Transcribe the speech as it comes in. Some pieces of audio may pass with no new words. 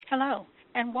Hello,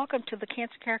 and welcome to the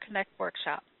Cancer Care Connect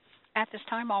workshop. At this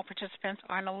time, all participants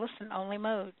are in a listen-only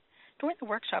mode. During the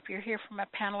workshop, you'll hear from a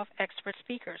panel of expert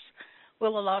speakers.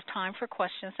 We'll allow time for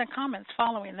questions and comments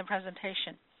following the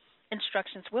presentation.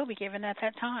 Instructions will be given at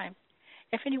that time.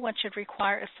 If anyone should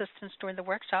require assistance during the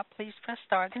workshop, please press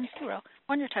star then 0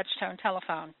 on your touch-tone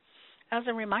telephone. As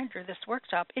a reminder, this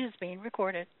workshop is being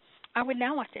recorded. I would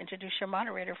now like to introduce your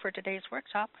moderator for today's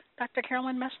workshop, Dr.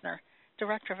 Carolyn Messner,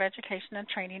 Director of Education and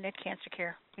Training at Cancer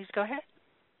Care. Please go ahead.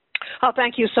 Oh,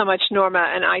 thank you so much, Norma.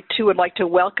 And I, too, would like to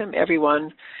welcome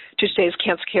everyone to today's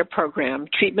Cancer Care program,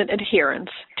 Treatment Adherence,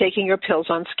 Taking Your Pills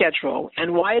on Schedule,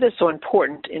 and why it is so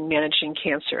important in managing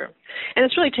cancer. And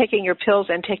it's really taking your pills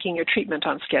and taking your treatment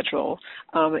on schedule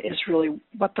is really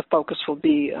what the focus will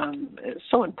be. It's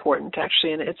so important,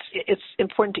 actually, and it's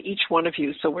important to each one of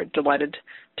you, so we're delighted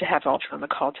to have all of you on the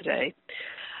call today.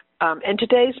 And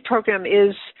today's program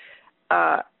is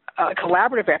a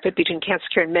collaborative effort between Cancer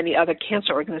Care and many other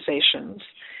cancer organizations.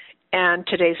 And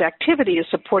today's activity is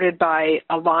supported by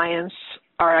Alliance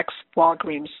RX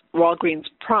Walgreens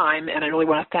Prime, and I really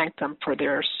want to thank them for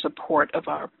their support of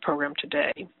our program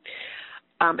today.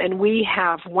 And we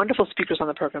have wonderful speakers on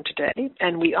the program today,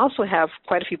 and we also have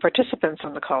quite a few participants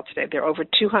on the call today. There are over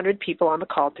 200 people on the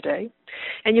call today,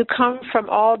 and you come from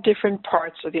all different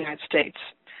parts of the United States,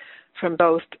 from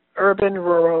both urban,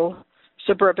 rural,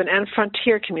 suburban, and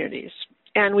frontier communities.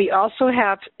 And we also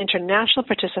have international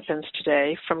participants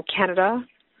today from Canada,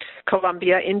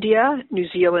 Colombia, India, New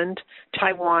Zealand,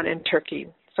 Taiwan, and Turkey.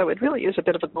 So it really is a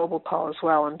bit of a global call as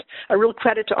well. And a real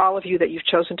credit to all of you that you've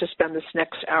chosen to spend this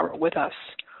next hour with us.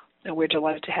 And we're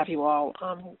delighted to have you all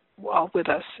with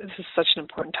us. This is such an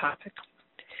important topic.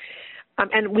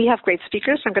 And we have great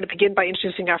speakers. I'm going to begin by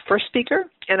introducing our first speaker.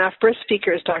 And our first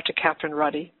speaker is Dr. Catherine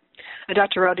Ruddy.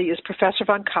 Dr. Ruddy is Professor of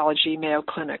Oncology, Mayo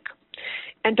Clinic.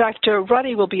 And Dr.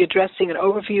 Ruddy will be addressing an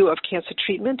overview of cancer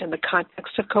treatment in the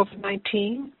context of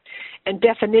COVID-19 and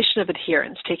definition of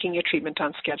adherence, taking your treatment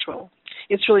on schedule.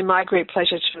 It's really my great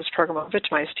pleasure to turn this program over to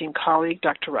my esteemed colleague,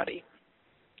 Dr. Ruddy.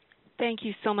 Thank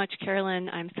you so much, Carolyn.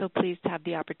 I'm so pleased to have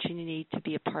the opportunity to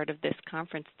be a part of this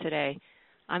conference today.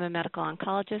 I'm a medical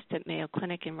oncologist at Mayo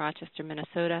Clinic in Rochester,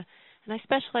 Minnesota, and I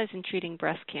specialize in treating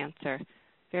breast cancer.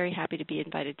 Very happy to be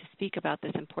invited to speak about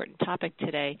this important topic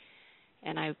today.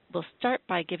 And I will start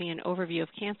by giving an overview of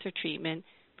cancer treatment,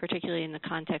 particularly in the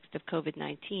context of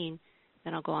COVID-19.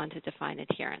 Then I'll go on to define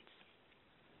adherence.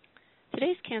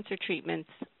 Today's cancer treatments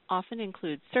often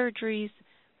include surgeries,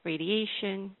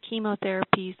 radiation,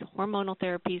 chemotherapies, hormonal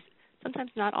therapies,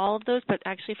 sometimes not all of those, but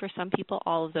actually for some people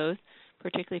all of those,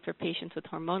 particularly for patients with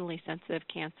hormonally sensitive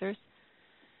cancers.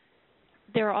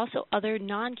 There are also other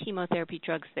non-chemotherapy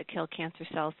drugs that kill cancer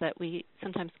cells that we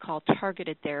sometimes call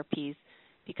targeted therapies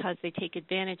because they take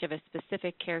advantage of a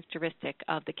specific characteristic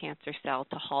of the cancer cell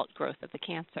to halt growth of the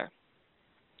cancer.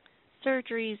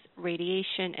 Surgeries,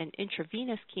 radiation, and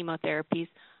intravenous chemotherapies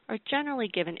are generally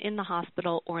given in the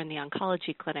hospital or in the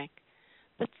oncology clinic,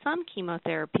 but some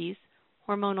chemotherapies,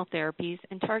 hormonal therapies,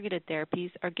 and targeted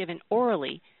therapies are given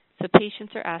orally, so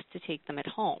patients are asked to take them at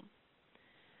home.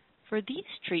 For these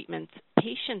treatments,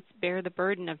 patients bear the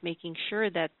burden of making sure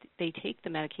that they take the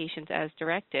medications as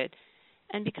directed,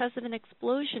 and because of an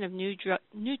explosion of new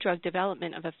drug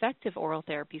development of effective oral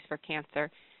therapies for cancer,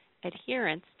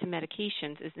 adherence to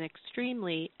medications is an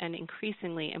extremely and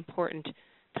increasingly important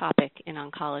topic in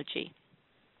oncology.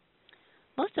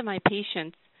 Most of my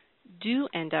patients do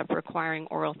end up requiring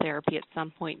oral therapy at some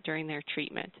point during their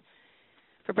treatment.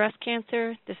 For breast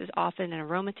cancer, this is often an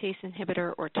aromatase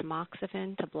inhibitor or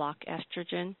tamoxifen to block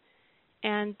estrogen,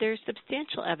 and there's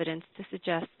substantial evidence to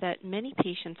suggest that many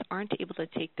patients aren't able to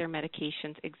take their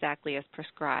medications exactly as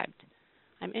prescribed.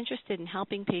 I'm interested in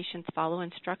helping patients follow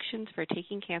instructions for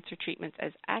taking cancer treatments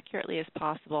as accurately as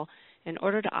possible in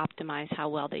order to optimize how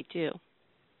well they do.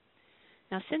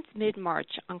 Now, since mid-March,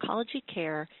 oncology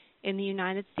care in the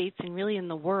United States and really in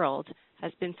the world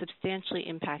has been substantially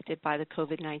impacted by the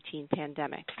COVID-19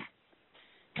 pandemic.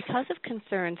 Because of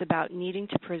concerns about needing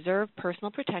to preserve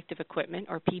personal protective equipment,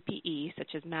 or PPE, such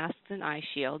as masks and eye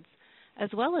shields, as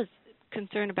well as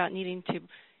concern about needing to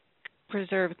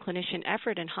preserve clinician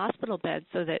effort in hospital beds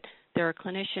so that there are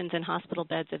clinicians and hospital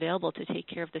beds available to take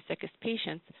care of the sickest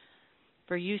patients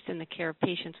for use in the care of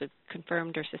patients with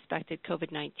confirmed or suspected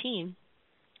COVID-19,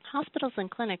 hospitals and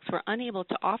clinics were unable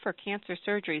to offer cancer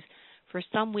surgeries for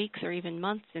some weeks or even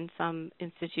months in some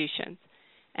institutions.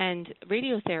 And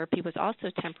radiotherapy was also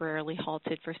temporarily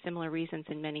halted for similar reasons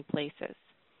in many places.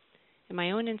 In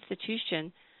my own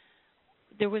institution,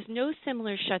 there was no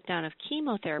similar shutdown of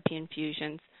chemotherapy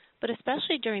infusions, but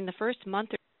especially during the first month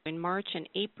or two in March and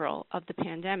April of the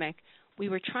pandemic, we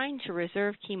were trying to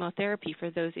reserve chemotherapy for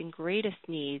those in greatest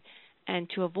need and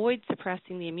to avoid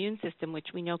suppressing the immune system, which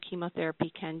we know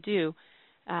chemotherapy can do,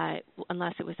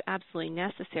 unless it was absolutely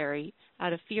necessary,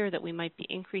 out of fear that we might be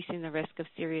increasing the risk of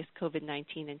serious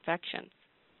COVID-19 infections.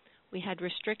 We had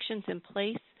restrictions in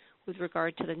place with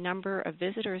regard to the number of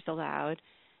visitors allowed,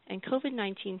 and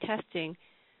COVID-19 testing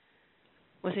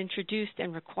was introduced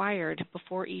and required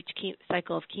before each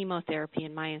cycle of chemotherapy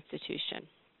in my institution.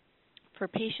 For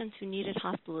patients who needed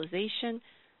hospitalization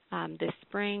this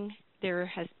spring, there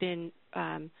has been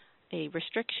a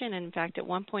restriction, and in fact, at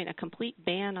one point, a complete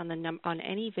ban on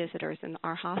any visitors in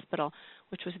our hospital,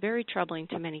 which was very troubling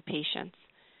to many patients.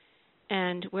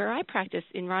 And where I practice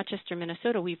in Rochester,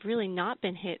 Minnesota, we've really not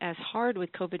been hit as hard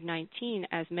with COVID-19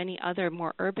 as many other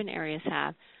more urban areas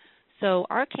have. So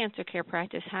our cancer care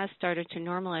practice has started to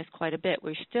normalize quite a bit.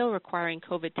 We're still requiring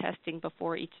COVID testing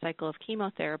before each cycle of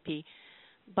chemotherapy,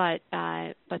 but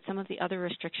some of the other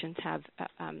restrictions have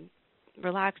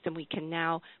relaxed, and we can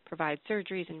now provide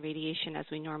surgeries and radiation as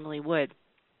we normally would.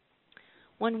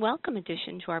 One welcome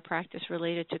addition to our practice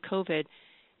related to COVID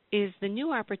is the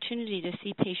new opportunity to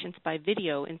see patients by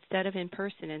video instead of in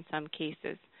person in some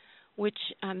cases, which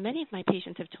many of my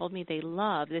patients have told me they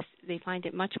love. They find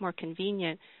it much more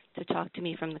convenient to talk to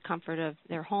me from the comfort of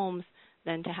their homes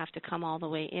than to have to come all the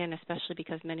way in, especially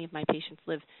because many of my patients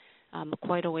live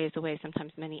quite a ways away,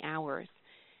 sometimes many hours.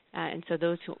 And so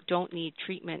those who don't need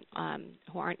treatment,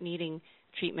 who aren't needing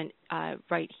treatment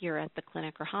right here at the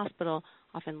clinic or hospital,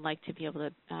 often like to be able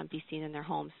to be seen in their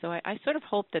homes. So I sort of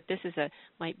hope that this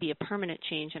might be a permanent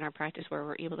change in our practice where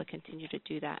we're able to continue to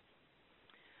do that.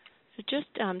 So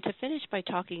just to finish by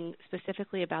talking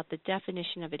specifically about the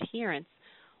definition of adherence,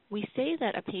 we say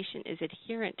that a patient is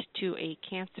adherent to a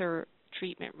cancer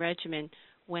treatment regimen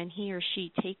when he or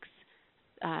she takes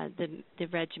the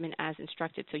regimen as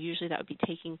instructed. So usually that would be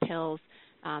taking pills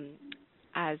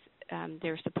as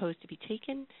they're supposed to be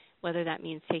taken, whether that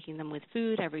means taking them with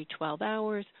food every 12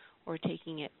 hours or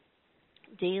taking it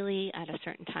daily at a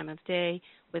certain time of day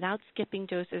without skipping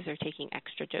doses or taking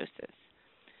extra doses.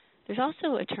 There's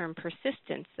also a term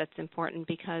persistence that's important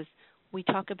because we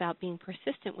talk about being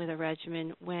persistent with a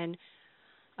regimen when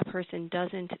a person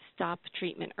doesn't stop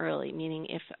treatment early, meaning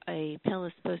if a pill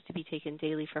is supposed to be taken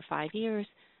daily for 5 years,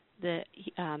 the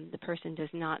person does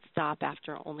not stop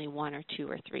after only 1 or 2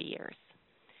 or 3 years.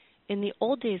 In the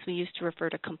old days, we used to refer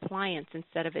to compliance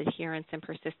instead of adherence and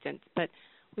persistence, but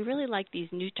we really like these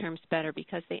new terms better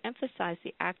because they emphasize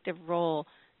the active role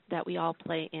that we all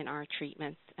play in our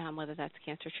treatments, whether that's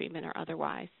cancer treatment or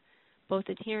otherwise. Both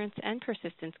adherence and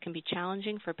persistence can be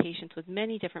challenging for patients with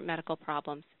many different medical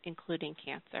problems, including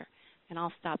cancer. And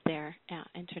I'll stop there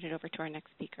and turn it over to our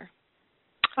next speaker.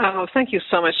 Oh, thank you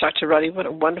so much, Dr. Ruddy. What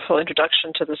a wonderful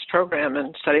introduction to this program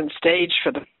and setting the stage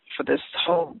for this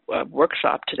whole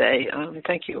workshop today.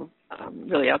 Thank you.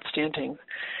 Really outstanding.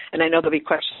 And I know there'll be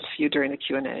questions for you during the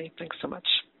Q&A. Thanks so much.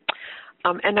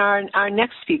 And our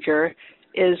next speaker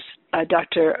is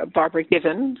Dr. Barbara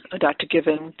Given. Dr.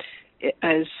 Given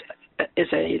is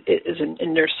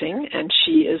in nursing, and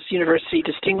she is University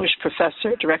Distinguished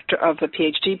Professor, Director of the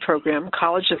PhD Program,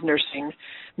 College of Nursing,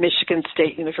 Michigan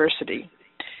State University.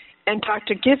 And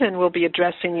Dr. Given will be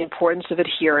addressing the importance of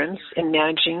adherence in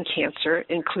managing cancer,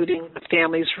 including the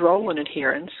family's role in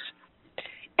adherence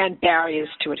and barriers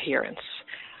to adherence.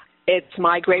 It's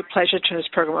my great pleasure to turn this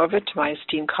program over to my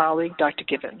esteemed colleague, Dr.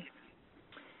 Given.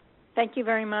 Thank you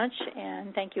very much,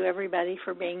 and thank you, everybody,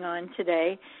 for being on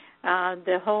today.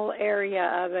 The whole area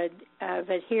of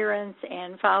adherence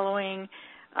and following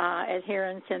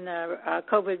adherence in the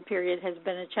COVID period has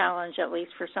been a challenge, at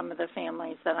least for some of the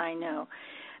families that I know.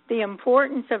 The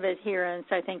importance of adherence,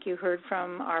 I think you heard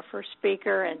from our first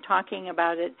speaker and talking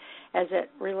about it as it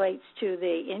relates to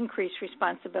the increased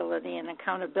responsibility and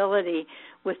accountability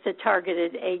with the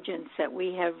targeted agents that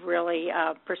we have really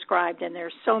prescribed, and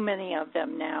there's so many of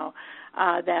them now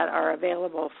that are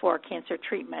available for cancer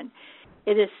treatment.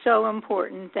 It is so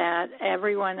important that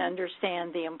everyone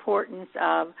understand the importance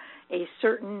of a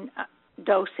certain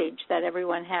dosage that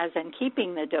everyone has and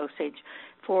keeping the dosage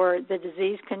for the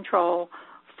disease control,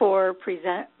 for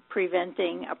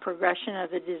preventing a progression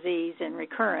of the disease and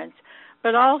recurrence,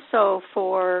 but also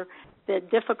for the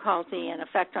difficulty and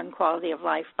effect on quality of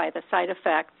life by the side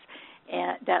effects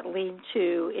that lead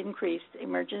to increased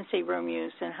emergency room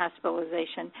use and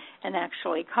hospitalization and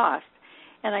actually cost.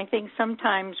 And I think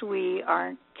sometimes we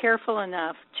aren't careful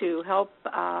enough to help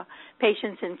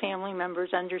patients and family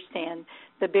members understand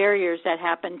the barriers that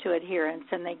happen to adherence,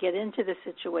 and they get into the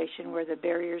situation where the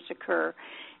barriers occur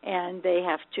and they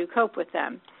have to cope with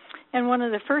them. And one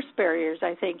of the first barriers,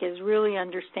 I think, is really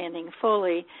understanding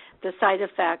fully the side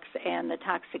effects and the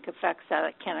toxic effects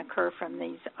that can occur from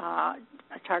these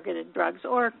targeted drugs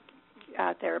or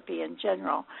therapy in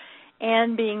general,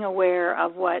 and being aware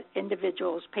of what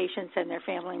individuals, patients, and their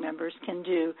family members can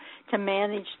do to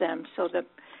manage them so the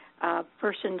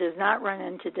person does not run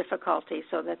into difficulty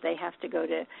so that they have to go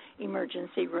to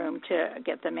emergency room to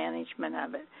get the management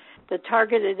of it. The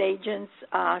targeted agents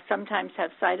sometimes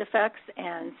have side effects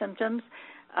and symptoms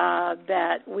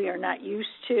that we are not used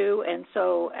to, and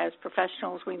so as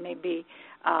professionals we may be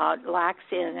lax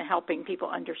in helping people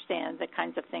understand the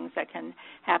kinds of things that can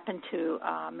happen to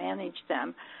manage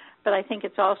them. But I think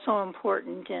it's also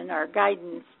important in our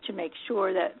guidance to make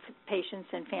sure that patients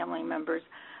and family members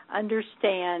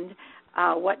understand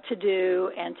what to do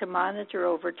and to monitor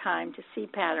over time to see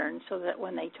patterns so that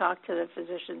when they talk to the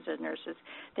physicians and nurses,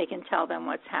 they can tell them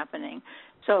what's happening.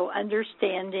 So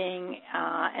understanding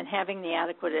and having the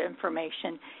adequate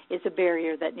information is a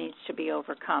barrier that needs to be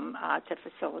overcome to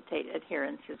facilitate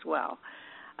adherence as well.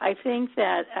 I think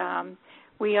that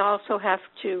we also have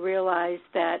to realize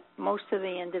that most of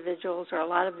the individuals or a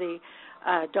lot of the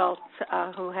adults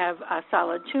who have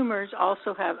solid tumors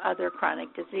also have other chronic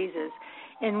diseases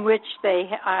in which they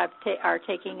are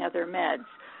taking other meds.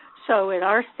 So in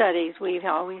our studies, we've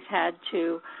always had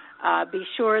to be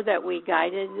sure that we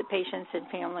guided the patients and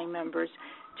family members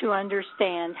to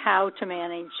understand how to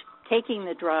manage taking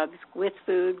the drugs with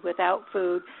food, without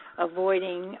food,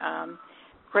 avoiding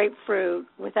grapefruit,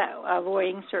 without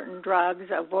avoiding certain drugs,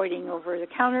 avoiding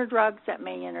over-the-counter drugs that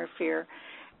may interfere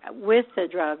with the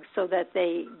drugs so that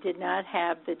they did not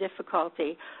have the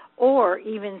difficulty or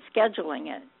even scheduling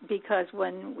it, because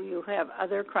when you have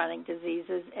other chronic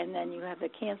diseases and then you have the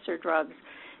cancer drugs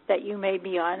that you may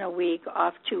be on a week,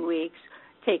 off 2 weeks,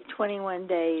 take 21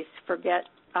 days, forget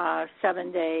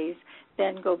 7 days,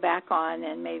 then go back on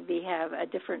and maybe have a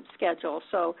different schedule.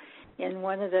 So in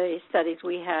one of the studies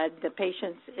we had, the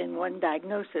patients in one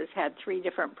diagnosis had 3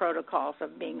 different protocols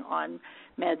of being on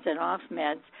meds and off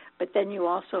meds, but then you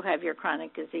also have your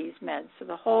chronic disease meds. So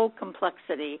the whole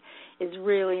complexity is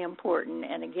really important.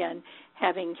 And again,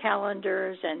 having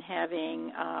calendars and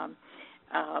having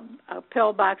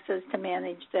pill boxes to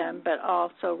manage them, but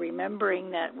also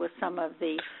remembering that with some of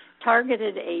the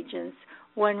targeted agents,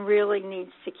 one really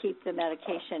needs to keep the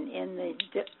medication in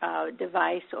the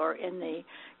device or in the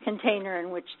container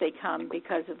in which they come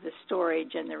because of the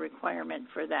storage and the requirement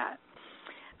for that.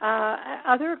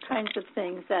 Other kinds of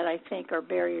things that I think are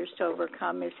barriers to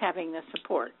overcome is having the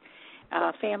support.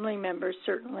 Family members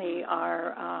certainly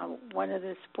are one of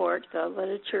the support. The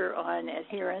literature on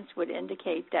adherence would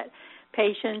indicate that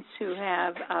patients who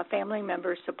have family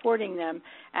members supporting them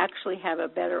actually have a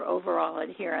better overall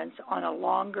adherence on a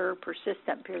longer,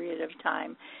 persistent period of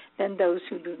time than those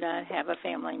who do not have a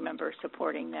family member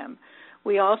supporting them.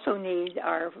 We also need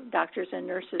our doctors and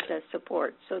nurses as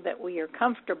support so that we are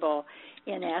comfortable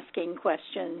in asking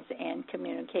questions and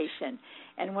communication.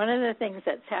 And one of the things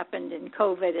that's happened in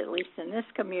COVID, at least in this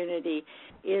community,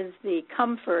 is the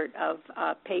comfort of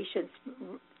patients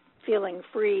feeling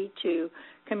free to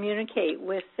communicate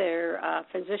with their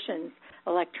physicians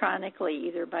electronically,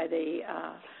 either by the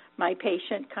my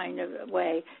patient kind of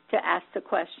way to ask the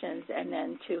questions and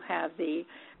then to have the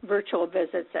virtual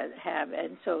visits that have.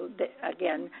 And so,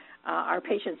 again, our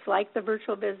patients like the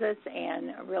virtual visits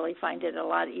and really find it a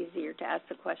lot easier to ask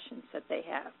the questions that they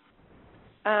have.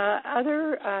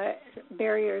 Other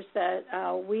barriers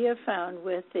that we have found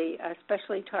with the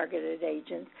especially targeted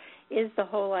agents is the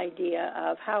whole idea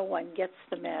of how one gets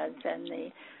the meds and the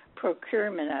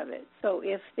procurement of it. So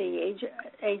if the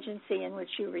agency in which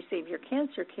you receive your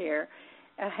cancer care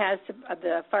has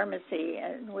the pharmacy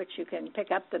in which you can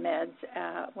pick up the meds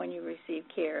when you receive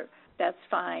care, that's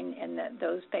fine, and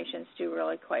those patients do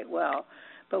really quite well.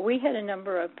 But we had a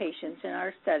number of patients in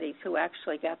our studies who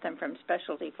actually got them from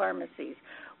specialty pharmacies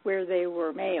where they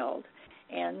were mailed.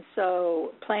 And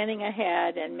so planning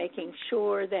ahead and making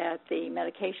sure that the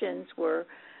medications were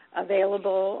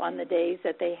available on the days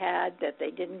that they had, that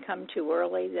they didn't come too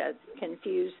early, that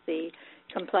confused the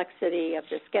complexity of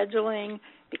the scheduling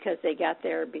because they got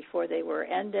there before they were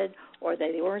ended, or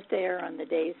they weren't there on the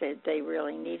days that they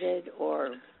really needed,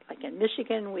 or like in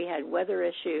Michigan, we had weather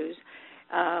issues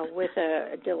with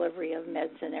a delivery of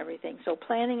meds and everything. So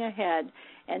planning ahead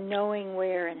and knowing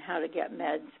where and how to get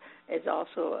meds is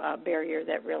also a barrier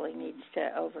that really needs to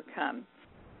overcome.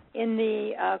 In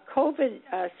the COVID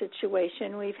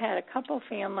situation, we've had a couple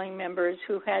family members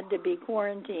who had to be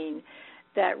quarantined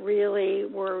that really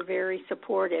were very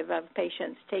supportive of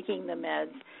patients taking the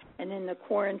meds. And in the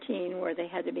quarantine where they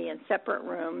had to be in separate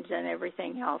rooms and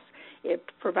everything else, it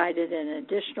provided an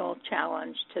additional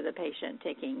challenge to the patient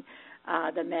taking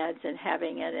the meds and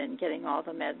having it and getting all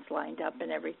the meds lined up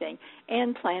and everything,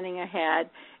 and planning ahead,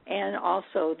 and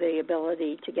also the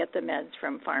ability to get the meds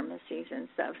from pharmacies and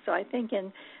stuff. So I think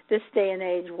in this day and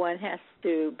age, one has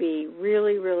to be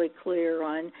really, really clear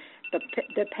on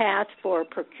the path for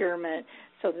procurement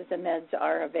so that the meds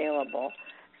are available.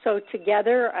 So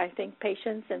together, I think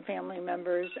patients and family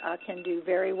members can do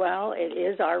very well. It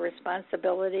is our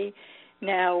responsibility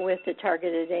now with the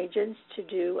targeted agents to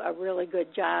do a really good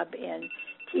job in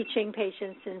teaching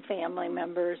patients and family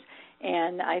members.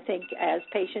 And I think as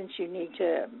patients, you need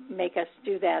to make us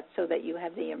do that so that you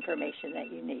have the information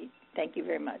that you need. Thank you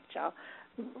very much. I'll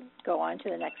go on to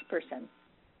the next person.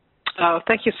 Oh,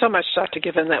 thank you so much, Dr.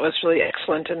 Given. That was really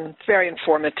excellent and very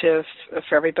informative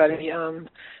for everybody.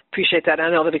 Appreciate that. I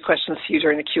know there'll be questions for you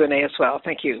during the Q&A as well.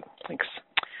 Thank you. Thanks.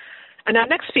 And our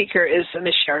next speaker is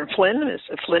Ms. Sharon Flynn.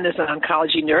 Ms. Flynn is an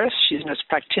oncology nurse. She's a nurse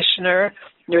practitioner,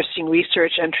 nursing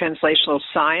research and translational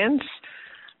science,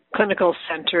 Clinical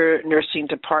Center Nursing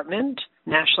Department,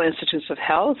 National Institutes of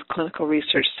Health, Clinical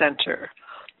Research Center.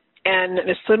 And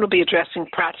Ms. Flynn will be addressing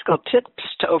practical tips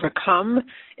to overcome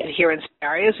adherence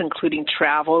barriers, including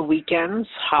travel, weekends,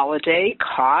 holiday,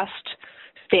 cost,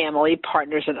 family,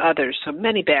 partners, and others. So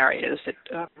many barriers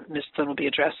that Ms. Flynn will be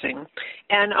addressing.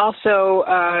 And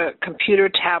also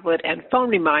computer, tablet, and phone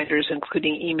reminders,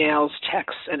 including emails,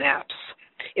 texts, and apps.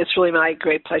 It's really my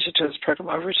great pleasure to turn this program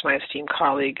over to my esteemed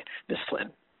colleague, Ms.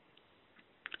 Flynn.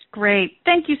 Great.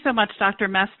 Thank you so much, Dr.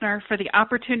 Messner, for the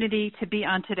opportunity to be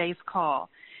on today's call.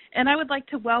 And I would like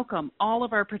to welcome all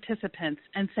of our participants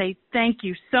and say thank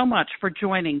you so much for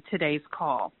joining today's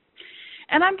call.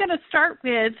 And I'm going to start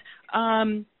with,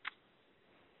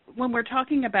 when we're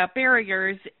talking about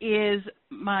barriers, is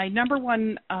my number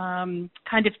one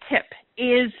kind of tip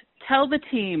is tell the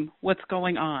team what's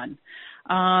going on.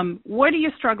 What are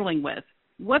you struggling with?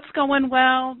 What's going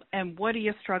well, and what are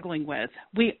you struggling with?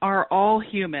 We are all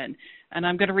human, and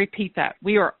I'm going to repeat that.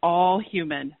 We are all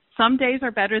human. Some days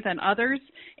are better than others,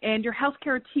 and your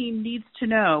healthcare team needs to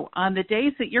know on the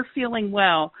days that you're feeling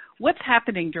well, what's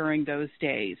happening during those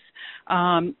days.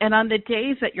 And on the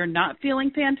days that you're not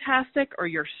feeling fantastic or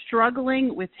you're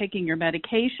struggling with taking your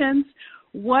medications,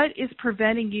 what is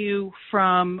preventing you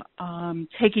from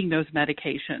taking those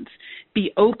medications?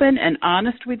 Be open and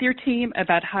honest with your team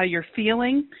about how you're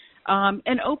feeling,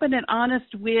 and open and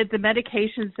honest with the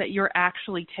medications that you're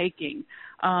actually taking.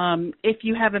 If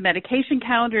you have a medication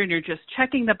calendar and you're just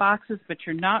checking the boxes but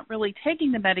you're not really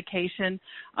taking the medication,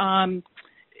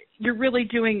 you're really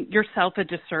doing yourself a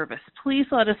disservice. Please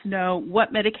let us know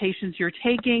what medications you're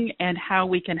taking and how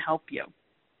we can help you.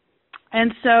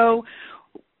 And so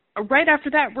right after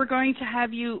that, we're going to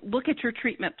have you look at your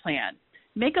treatment plan.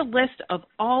 Make a list of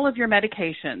all of your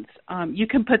medications. You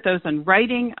can put those in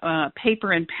writing,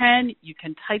 paper and pen. You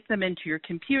can type them into your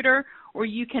computer, or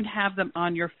you can have them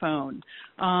on your phone.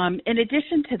 In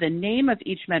addition to the name of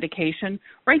each medication,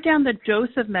 write down the dose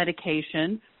of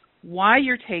medication, why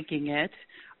you're taking it,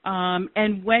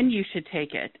 and when you should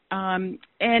take it. And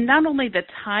not only the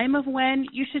time of when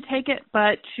you should take it,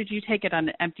 but should you take it on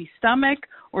an empty stomach,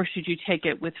 or should you take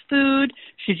it with food?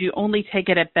 Should you only take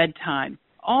it at bedtime?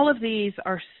 All of these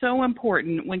are so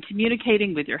important when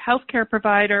communicating with your healthcare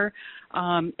provider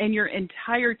and your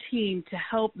entire team to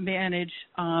help manage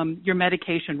your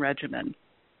medication regimen.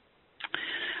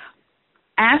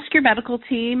 Ask your medical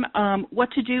team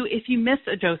what to do if you miss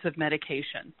a dose of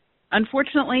medication.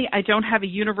 Unfortunately, I don't have a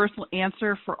universal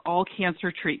answer for all cancer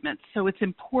treatments, so it's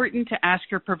important to ask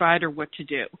your provider what to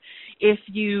do. If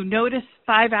you notice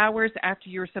 5 hours after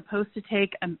you're supposed to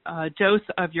take a dose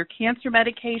of your cancer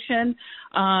medication,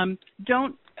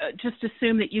 don't just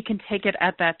assume that you can take it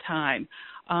at that time.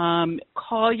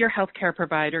 Call your healthcare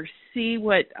provider, see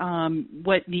what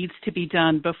needs to be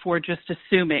done before just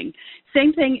assuming.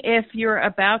 Same thing if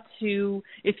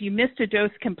if you missed a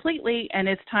dose completely and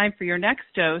it's time for your next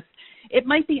dose, it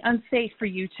might be unsafe for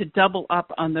you to double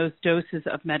up on those doses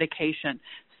of medication.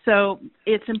 So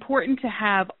it's important to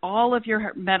have all of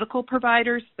your medical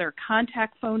providers, their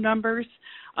contact phone numbers,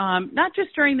 not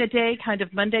just during the day, kind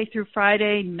of Monday through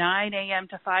Friday, 9 a.m.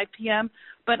 to 5 p.m.,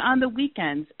 but on the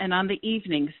weekends and on the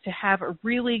evenings to have a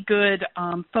really good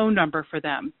phone number for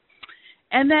them.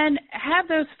 And then have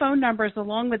those phone numbers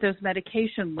along with those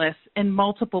medication lists in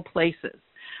multiple places.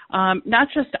 not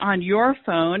just on your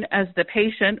phone as the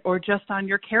patient or just on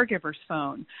your caregiver's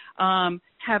phone.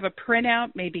 Have a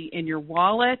printout maybe in your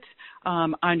wallet,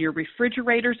 on your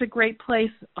refrigerator is a great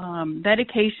place,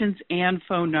 medications and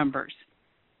phone numbers.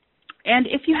 And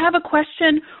if you have a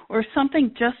question or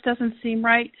something just doesn't seem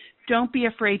right, don't be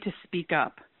afraid to speak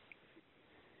up.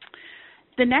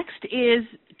 The next is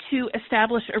to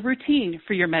establish a routine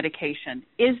for your medication.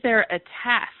 Is there a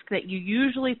task that you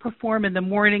usually perform in the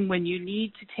morning when you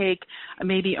need to take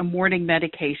maybe a morning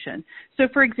medication? So,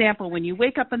 for example, when you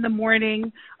wake up in the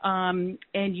morning and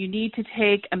you need to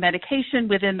take a medication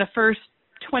within the first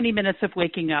 20 minutes of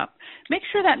waking up, make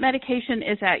sure that medication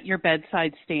is at your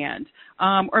bedside stand,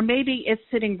 or maybe it's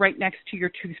sitting right next to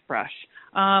your toothbrush.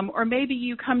 Or maybe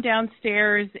you come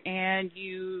downstairs and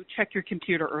you check your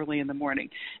computer early in the morning.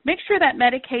 Make sure that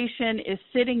medication is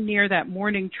sitting near that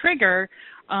morning trigger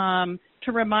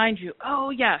to remind you, oh,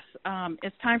 yes,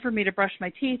 it's time for me to brush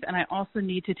my teeth, and I also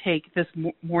need to take this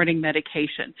morning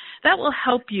medication. That will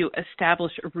help you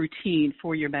establish a routine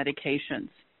for your medications.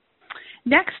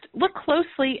 Next, look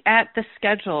closely at the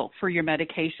schedule for your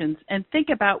medications and think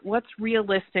about what's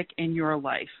realistic in your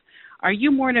life. Are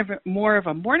you more of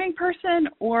a morning person,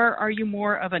 or are you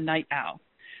more of a night owl?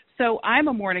 So I'm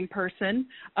a morning person,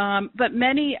 but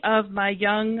many of my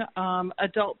young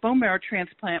adult bone marrow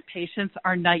transplant patients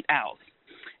are night owls.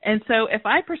 And so if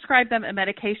I prescribe them a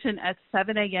medication at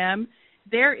 7 a.m.,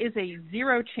 there is a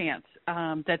zero chance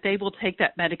that they will take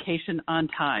that medication on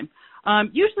time,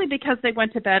 usually because they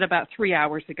went to bed about 3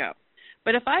 hours ago.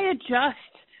 But if I adjust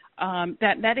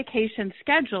that medication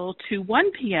schedule to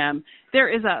 1 p.m., there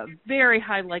is a very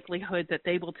high likelihood that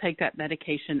they will take that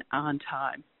medication on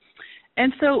time.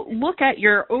 And so look at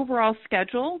your overall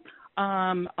schedule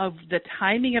of the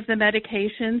timing of the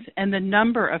medications and the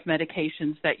number of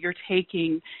medications that you're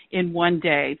taking in one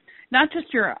day. Not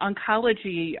just your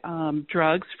oncology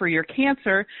drugs for your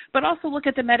cancer, but also look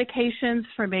at the medications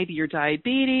for maybe your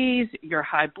diabetes, your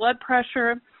high blood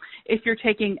pressure. If you're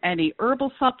taking any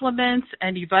herbal supplements,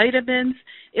 any vitamins,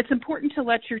 it's important to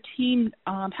let your team,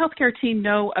 healthcare team,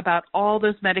 know about all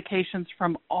those medications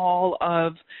from all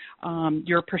of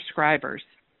your prescribers.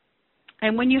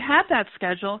 And when you have that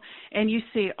schedule and you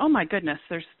see, oh my goodness,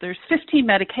 there's 15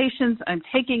 medications, I'm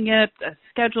taking it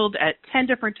scheduled at 10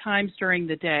 different times during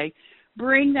the day,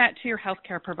 bring that to your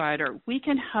healthcare provider. We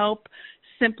can help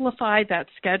simplify that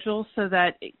schedule so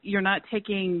that you're not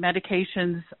taking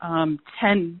medications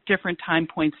 10 different time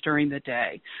points during the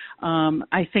day.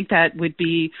 I think that would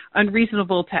be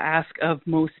unreasonable to ask of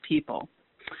most people.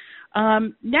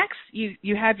 Next,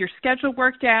 you have your schedule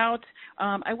worked out.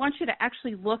 I want you to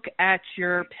actually look at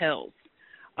your pills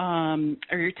or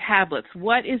your tablets.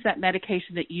 What is that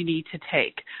medication that you need to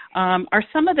take? Are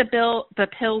some of the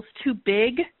pills too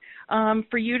big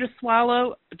for you to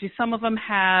swallow? Do some of them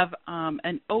have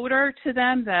an odor to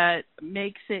them that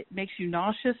makes you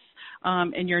nauseous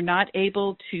and you're not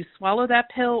able to swallow that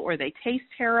pill, or they taste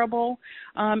terrible?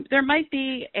 There might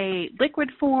be a liquid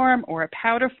form or a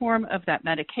powder form of that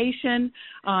medication.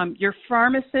 Your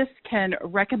pharmacist can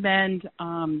recommend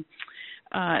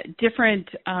different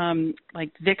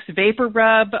like Vicks Vapor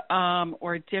Rub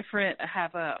or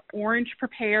have a orange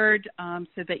prepared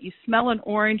so that you smell an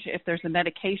orange if there's a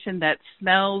medication that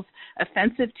smells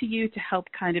offensive to you, to help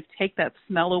kind of take that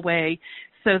smell away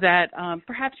so that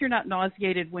perhaps you're not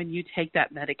nauseated when you take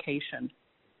that medication.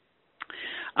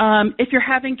 If you're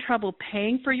having trouble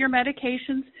paying for your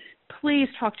medications, please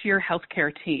talk to your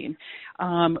healthcare team.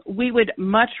 We would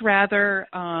much rather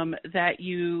that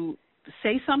you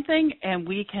say something and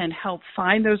we can help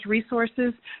find those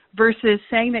resources versus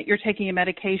saying that you're taking a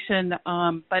medication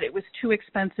but it was too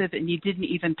expensive and you didn't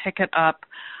even pick it up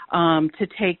to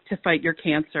take to fight your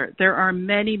cancer. There are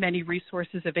many, many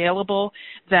resources available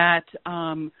that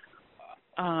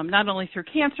not only through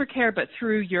Cancer Care but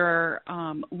through your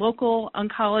local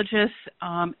oncologists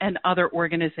and other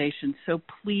organizations. So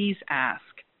please ask.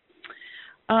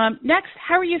 Next,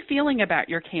 how are you feeling about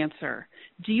your cancer?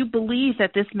 Do you believe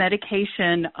that this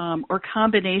medication or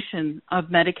combination of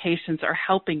medications are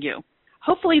helping you?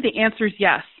 Hopefully the answer is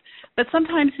yes, but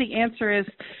sometimes the answer is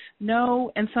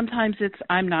no, and sometimes it's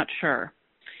I'm not sure.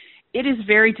 It is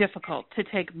very difficult to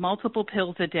take multiple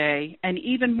pills a day, and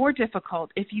even more difficult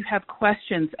if you have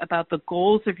questions about the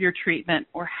goals of your treatment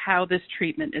or how this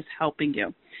treatment is helping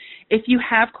you. If you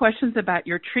have questions about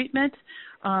your treatment,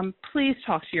 please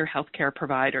talk to your healthcare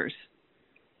providers.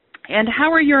 And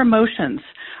how are your emotions?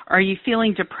 Are you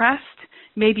feeling depressed,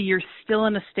 Maybe you're still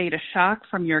in a state of shock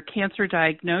from your cancer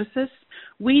diagnosis.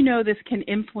 We know this can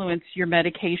influence your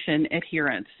medication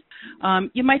adherence.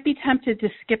 You might be tempted to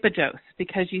skip a dose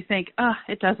because you think,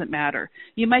 it doesn't matter.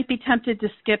 You might be tempted to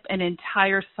skip an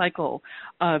entire cycle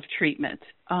of treatment.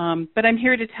 But I'm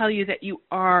here to tell you that you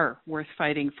are worth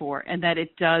fighting for and that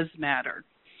it does matter.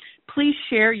 Please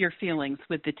share your feelings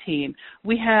with the team.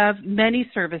 We have many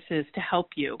services to help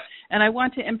you, and I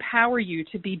want to empower you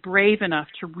to be brave enough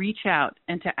to reach out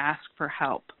and to ask for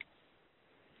help.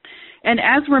 And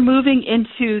as we're moving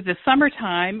into the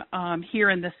summertime here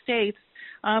in the States,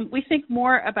 we think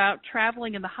more about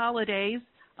traveling in the holidays,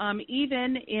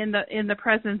 even in the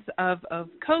presence of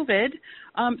COVID.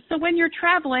 So when you're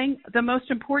traveling, the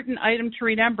most important item to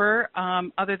remember,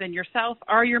 other than yourself,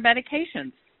 are your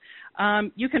medications.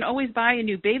 You can always buy a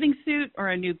new bathing suit or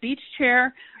a new beach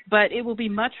chair, but it will be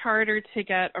much harder to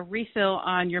get a refill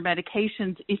on your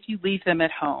medications if you leave them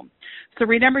at home. So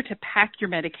remember to pack your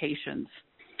medications.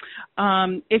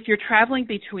 If you're traveling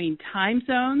between time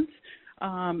zones,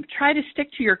 try to stick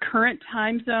to your current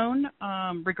time zone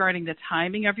regarding the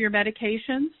timing of your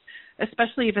medications,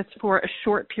 especially if it's for a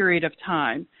short period of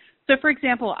time. So, for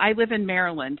example, I live in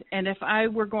Maryland, and if I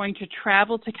were going to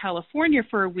travel to California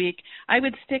for a week, I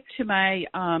would stick to my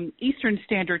Eastern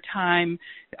Standard Time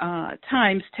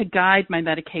times to guide my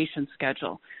medication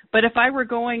schedule. But if I were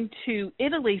going to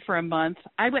Italy for a month,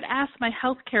 I would ask my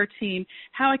healthcare team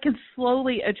how I can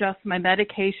slowly adjust my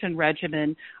medication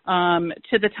regimen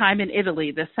to the time in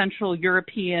Italy, the Central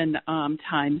European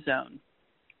time zone.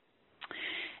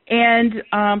 And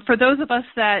for those of us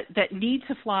that need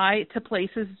to fly to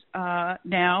places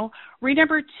now,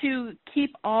 remember to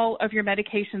keep all of your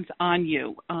medications on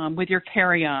you with your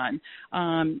carry-on.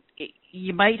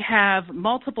 You might have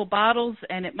multiple bottles,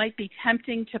 and it might be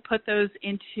tempting to put those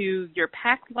into your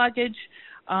packed luggage,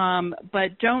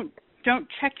 but don't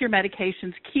check your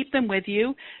medications. Keep them with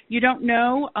you. You don't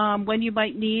know when you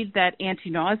might need that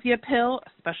anti-nausea pill,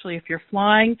 especially if you're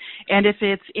flying. And if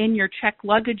it's in your checked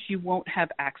luggage, you won't have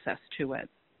access to it.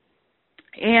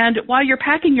 And while you're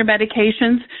packing your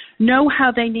medications, know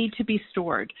how they need to be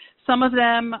stored. Some of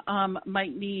them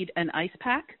might need an ice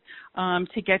pack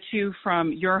to get you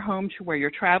from your home to where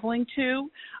you're traveling to.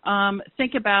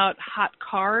 Think about hot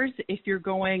cars if you're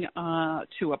going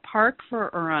to a park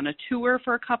or on a tour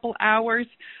for a couple hours.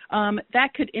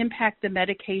 That could impact the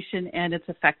medication and its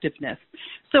effectiveness.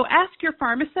 So ask your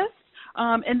pharmacist,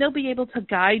 and they'll be able to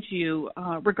guide you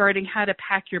regarding how to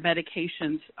pack your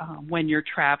medications when you're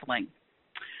traveling.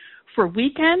 For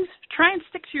weekends, try and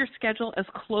stick to your schedule as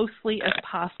closely as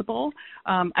possible.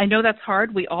 I know that's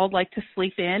hard. We all like to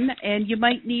sleep in, and you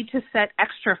might need to set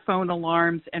extra phone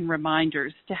alarms and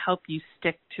reminders to help you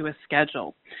stick to a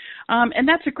schedule. And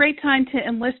that's a great time to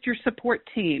enlist your support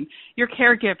team, your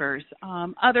caregivers,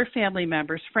 other family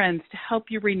members, friends to help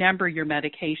you remember your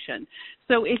medication.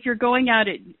 So if you're going out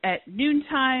at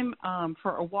noontime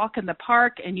for a walk in the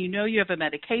park and you know you have a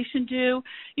medication due,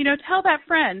 tell that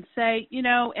friend, say, in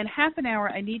half an hour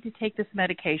I need to take this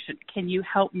medication. Can you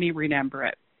help me remember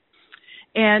it?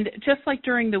 And just like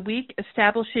during the week,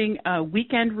 establishing a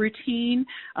weekend routine,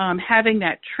 having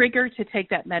that trigger to take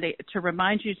that to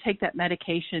remind you to take that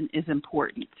medication is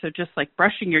important. So just like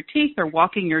brushing your teeth or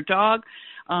walking your dog,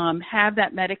 have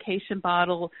that medication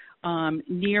bottle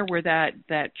near where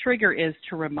that trigger is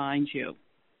to remind you.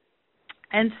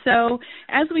 And so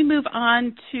as we move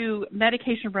on to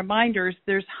medication reminders,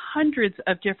 there's hundreds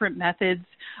of different methods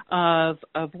of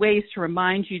ways to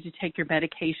remind you to take your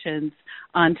medications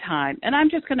on time. And I'm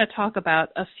just going to talk about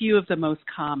a few of the most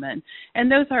common.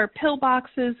 And those are pill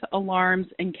boxes, alarms,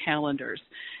 and calendars.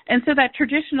 And so that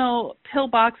traditional pill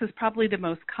box is probably the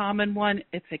most common one.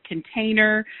 It's a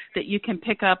container that you can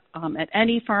pick up at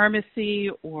any pharmacy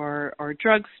or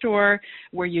drugstore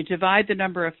where you divide the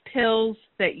number of pills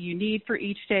that you need for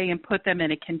each day and put them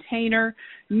in a container.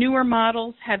 Newer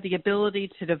models have the ability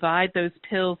to divide those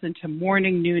pills into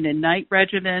morning, noon, and night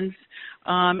regimens.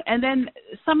 And then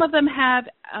some of them have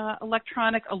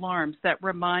electronic alarms that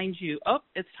remind you,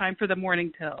 it's time for the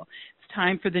morning pill. It's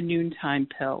time for the noontime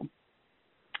pill.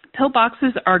 Pill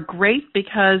boxes are great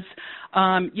because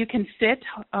you can fit,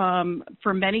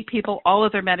 for many people, all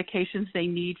of their medications they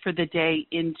need for the day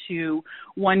into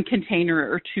one container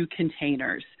or two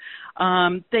containers.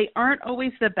 They aren't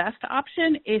always the best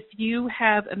option if you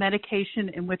have a medication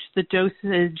in which the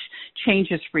dosage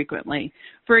changes frequently.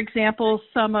 For example,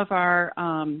 some of our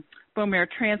bone marrow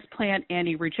transplant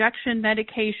anti-rejection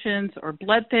medications or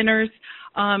blood thinners,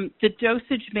 the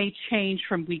dosage may change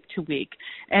from week to week.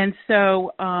 And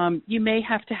so you may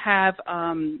have to have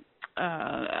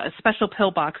a special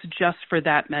pill box just for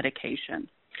that medication.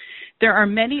 There are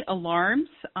many alarms.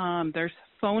 There's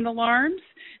phone alarms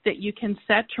that you can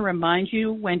set to remind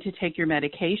you when to take your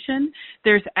medication.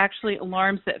 There's actually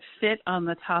alarms that fit on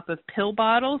the top of pill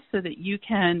bottles so that you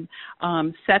can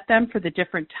set them for the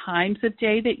different times of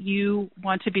day that you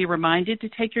want to be reminded to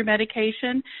take your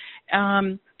medication.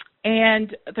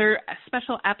 And there are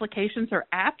special applications or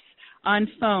apps on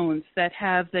phones that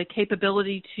have the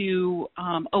capability to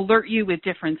alert you with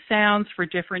different sounds for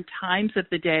different times of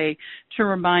the day to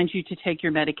remind you to take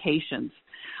your medications.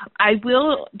 I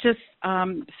will just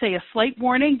say a slight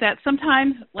warning that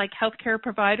sometimes, like healthcare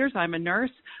providers, I'm a nurse,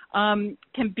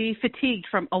 can be fatigued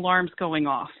from alarms going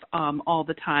off all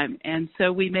the time. And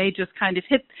so we may just kind of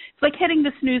it's like hitting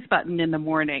the snooze button in the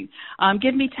morning.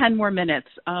 Give me 10 more minutes.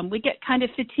 We get kind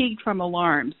of fatigued from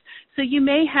alarms. So you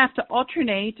may have to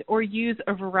alternate or use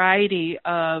a variety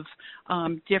of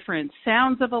different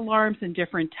sounds of alarms and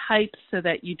different types so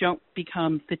that you don't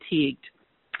become fatigued.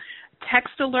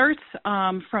 Text alerts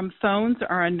from phones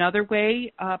are another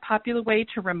way, popular way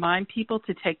to remind people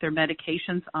to take their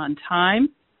medications on time.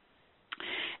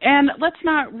 And let's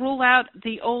not rule out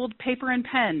the old paper and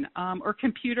pen or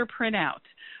computer printout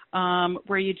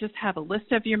where you just have a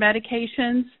list of your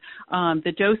medications,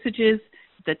 the dosages,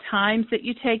 the times that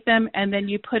you take them, and then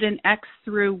you put an X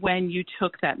through when you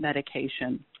took that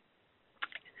medication.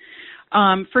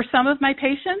 For some of my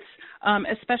patients,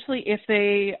 especially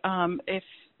if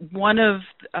one of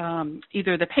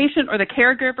either the patient or the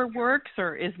caregiver works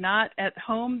or is not at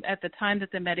home at the time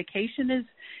that the medication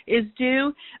is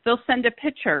due, they'll send a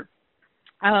picture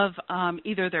of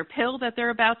either their pill that they're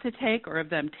about to take or of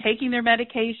them taking their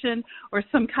medication or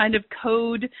some kind of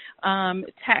code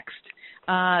text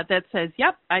that says,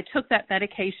 yep, I took that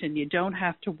medication. You don't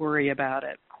have to worry about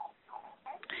it.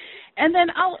 And then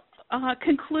I'll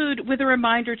conclude with a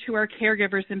reminder to our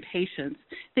caregivers and patients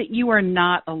that you are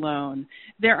not alone.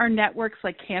 There are networks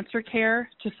like Cancer Care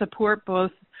to support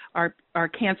both our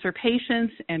cancer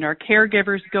patients and our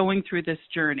caregivers going through this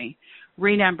journey.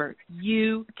 Remember,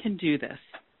 you can do this.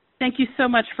 Thank you so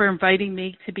much for inviting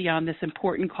me to be on this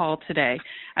important call today.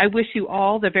 I wish you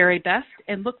all the very best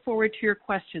and look forward to your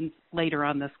questions later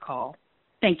on this call.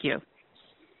 Thank you.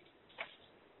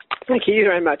 Thank you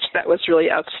very much. That was really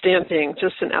outstanding,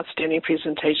 just an outstanding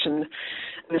presentation,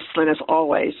 Ms. Lynn, as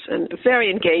always, and very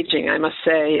engaging, I must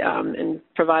say, in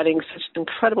providing such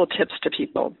incredible tips to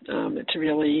people to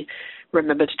really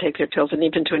remember to take their pills and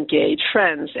even to engage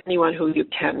friends, anyone who you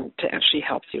can to actually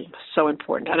help you. So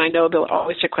important. And I know there will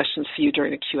always be questions for you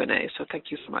during the Q&A, so thank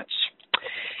you so much.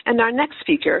 And our next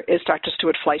speaker is Dr.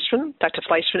 Stuart Fleischman. Dr.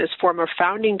 Fleischman is former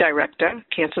founding director,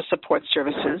 Cancer Support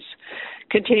Services,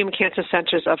 Continuum Cancer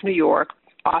Centers of New York,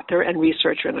 author and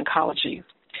researcher in oncology.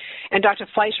 And Dr.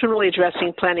 Fleischman will be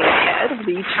addressing planning ahead,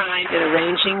 lead time in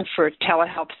arranging for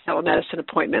telehealth, telemedicine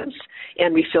appointments,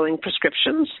 and refilling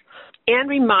prescriptions, and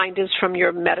reminders from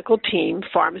your medical team,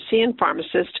 pharmacy and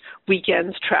pharmacist,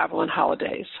 weekends, travel, and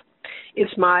holidays.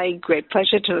 It's my great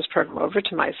pleasure to turn this program over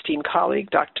to my esteemed colleague,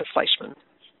 Dr. Fleischman.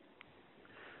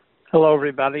 Hello,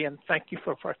 everybody, and thank you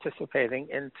for participating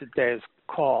in today's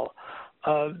call.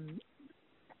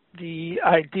 The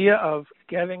idea of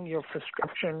getting your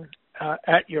prescription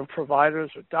at your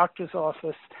provider's or doctor's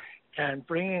office and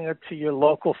bringing it to your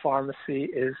local pharmacy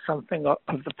is something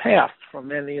of the past for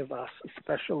many of us,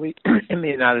 especially in the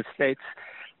United States.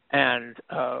 And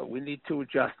we need to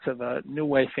adjust to the new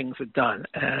way things are done.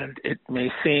 And it may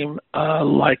seem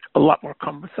like a lot more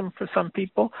cumbersome for some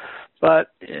people, but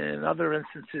in other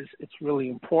instances, it's really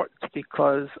important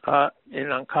because in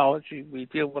oncology, we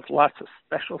deal with lots of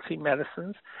specialty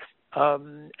medicines,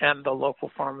 and the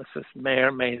local pharmacist may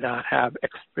or may not have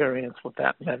experience with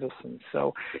that medicine.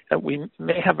 So we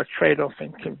may have a trade-off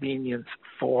in convenience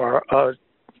for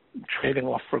trading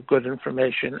off for good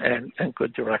information and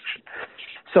good direction.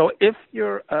 So if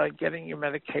you're getting your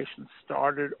medication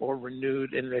started or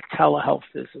renewed in the telehealth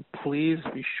visit, please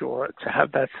be sure to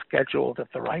have that scheduled at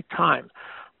the right time.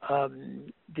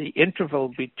 The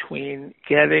interval between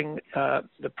getting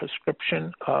the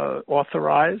prescription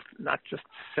authorized, not just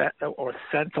sent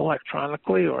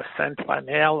electronically or sent by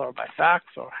mail or by fax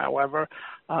or however,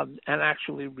 and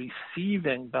actually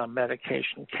receiving the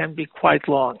medication can be quite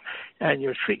long. And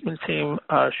your treatment team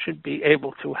should be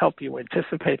able to help you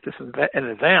anticipate this in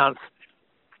advance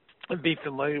and be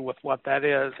familiar with what that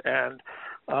is and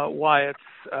why it's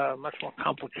much more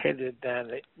complicated than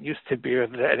it used to be or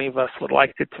that any of us would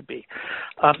like it to be.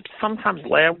 Sometimes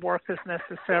lab work is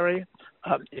necessary.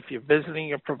 If you're visiting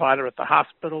your provider at the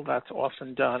hospital, that's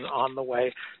often done on the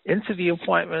way into the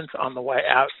appointment, on the way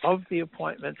out of the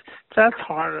appointment. That's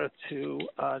harder to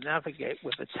navigate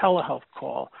with a telehealth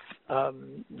call.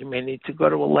 You may need to go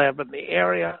to a lab in the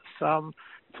area.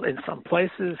 In some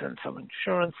places and some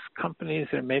insurance companies,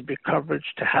 there may be coverage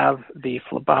to have the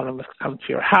phlebotomist come to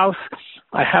your house.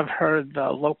 I have heard the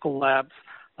local labs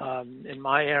in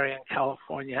my area in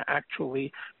California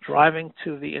actually driving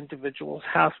to the individual's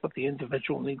house, but the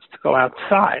individual needs to go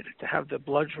outside to have their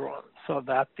blood drawn so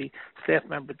that the staff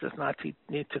member does not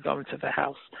need to go into the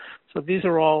house. So these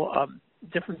are all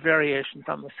different variations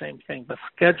on the same thing, but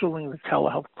scheduling the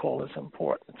telehealth call is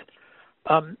important.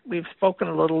 We've spoken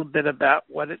a little bit about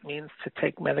what it means to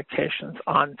take medications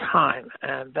on time,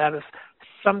 and that is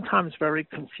sometimes very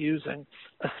confusing,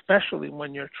 especially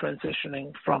when you're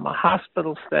transitioning from a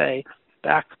hospital stay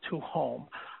back to home.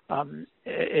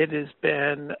 It has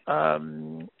been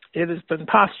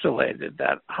postulated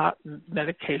that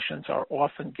medications are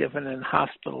often given in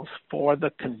hospitals for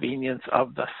the convenience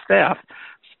of the staff,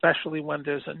 especially when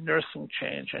there's a nursing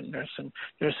change, and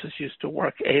nurses used to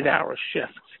work 8-hour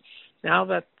shifts. Now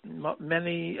that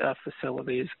many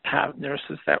facilities have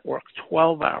nurses that work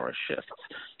 12-hour shifts,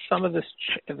 some of this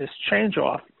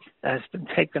change-off has been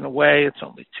taken away. It's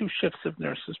only 2 shifts of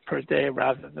nurses per day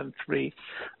rather than 3.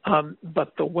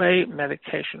 But the way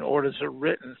medication orders are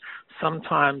written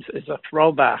sometimes is a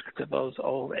throwback to those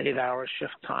old 8-hour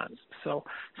shift times. So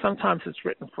sometimes it's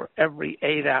written for every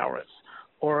 8 hours,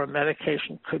 or a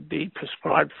medication could be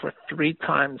prescribed for 3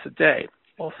 times a day.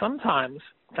 Well, sometimes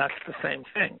that's the same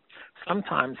thing.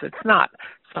 Sometimes it's not.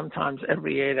 Sometimes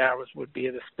every 8 hours would be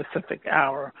at a specific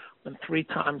hour, when 3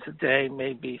 times a day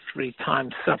may be 3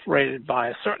 times separated by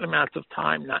a certain amount of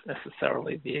time, not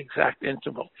necessarily the exact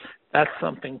interval. That's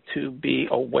something to be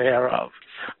aware of.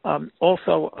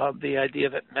 Also, the idea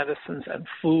that medicines and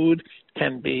food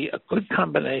can be a good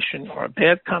combination or a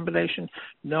bad combination,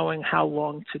 knowing how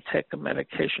long to take a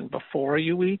medication before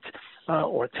you eat,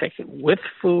 or take it with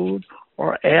food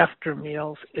or after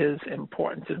meals is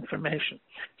important information,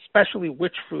 especially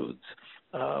which foods.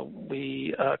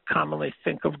 We commonly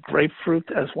think of grapefruit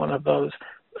as one of those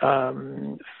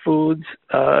foods.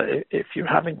 If you're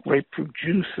having grapefruit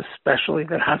juice, especially,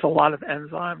 that has a lot of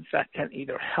enzymes that can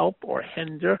either help or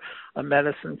hinder a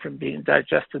medicine from being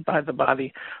digested by the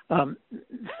body,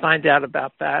 find out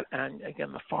about that. And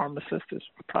again, the pharmacist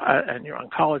and your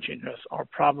oncology nurse are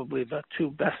probably the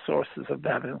 2 best sources of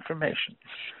that information.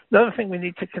 Another thing we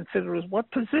need to consider is,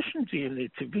 what position do you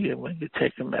need to be in when you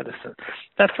take a medicine?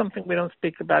 That's something we don't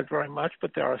speak about very much,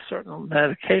 but there are certain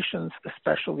medications,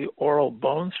 especially oral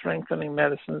bone strengthening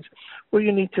medicines, where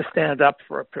you need to stand up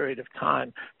for a period of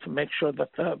time to make sure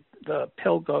that the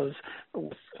pill goes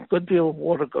with a good deal of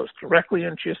water, goes directly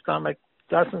into your stomach,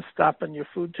 doesn't stop in your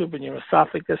food tube and your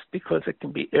esophagus, because it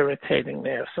can be irritating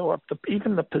there. So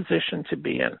even the position to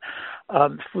be in.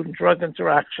 Food and drug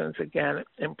interactions, again,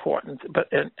 important,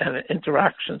 and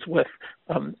interactions with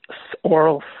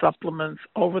oral supplements,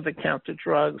 over-the-counter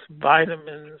drugs,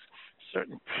 vitamins,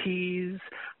 certain teas,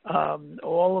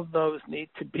 all of those need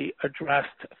to be addressed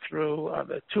through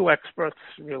the 2 experts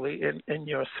really in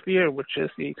your sphere, which is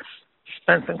the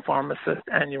dispensing pharmacist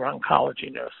and your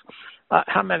oncology nurse.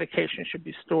 How medication should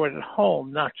be stored at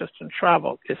home, not just in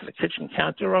travel. Is the kitchen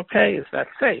counter okay? Is that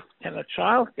safe? Can a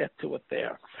child get to it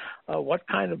there? What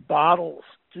kind of bottles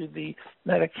do the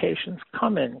medications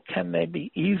come in? Can they be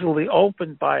easily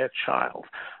opened by a child?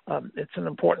 It's an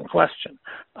important question.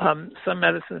 Some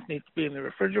medicines need to be in the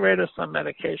refrigerator. Some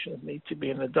medications need to be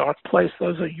in a dark place.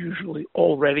 Those are usually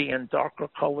already in darker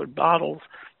colored bottles,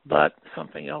 but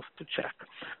something else to check.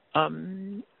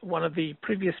 One of the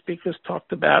previous speakers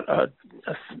talked about a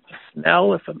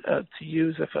smell to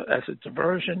use as a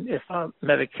diversion if a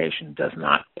medication does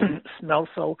not smell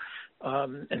so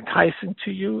enticing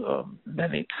to you.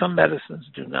 Some medicines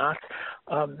do not.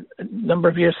 A number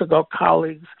of years ago,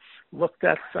 colleagues looked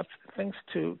at things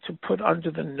to put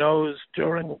under the nose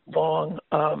during long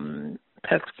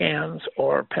PET scans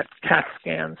or PET CAT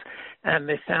scans, and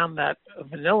they found that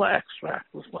vanilla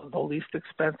extract was one of the least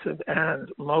expensive and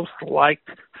most liked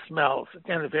smells.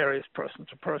 Again, it varies person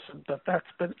to person, but that's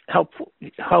been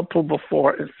helpful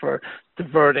before for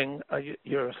diverting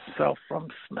yourself from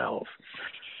smells.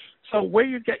 So where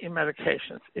you get your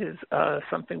medications is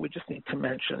something we just need to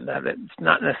mention, that it's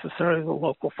not necessarily the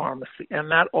local pharmacy,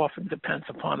 and that often depends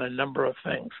upon a number of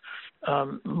things.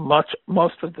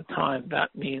 Most of the time,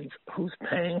 that means who's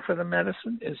paying for the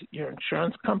medicine. Is it your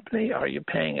insurance company? Are you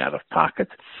paying out of pocket?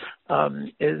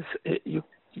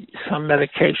 Some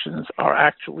medications are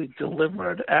actually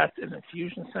delivered at an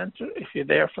infusion center. If you're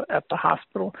there at the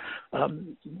hospital,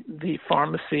 the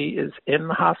pharmacy is in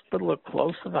the hospital or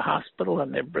close to the hospital,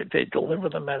 and they deliver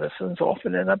the medicines,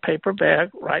 often in a paper bag,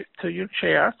 right to your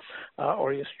chair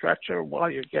or your stretcher while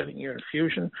you're getting your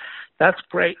infusion. That's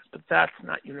great, but that's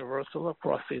not universal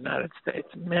across the United States.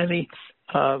 Many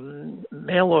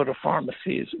mail-order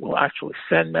pharmacies will actually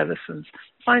send medicines.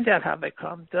 Find out how they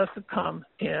come. Does it come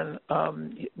in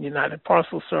United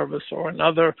Parcel Service or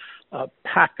another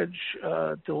package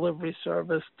delivery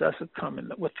service? Does it come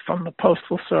from the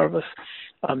Postal Service?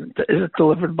 Is it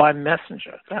delivered by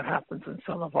messenger? That happens in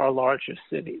some of our larger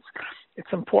cities.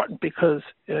 It's important because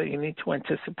you need to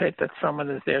anticipate that someone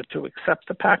is there to accept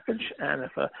the package, and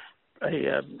if a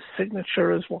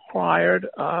signature is required,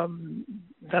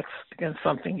 that's, again,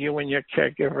 something you and your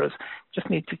caregivers just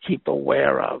need to keep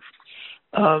aware of.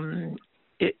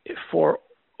 For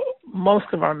most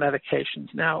of our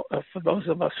medications now, for those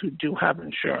of us who do have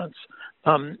insurance,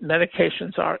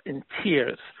 medications are in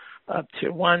tiers,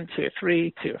 tier 1, tier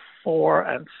 3, tier 4,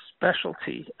 and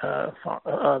specialty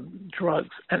drugs.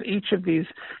 And each of these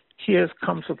tiers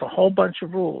comes with a whole bunch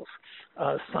of rules.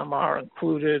 Some are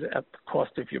included at the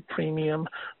cost of your premium,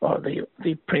 or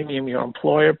the premium your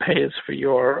employer pays for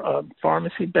your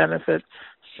pharmacy benefit.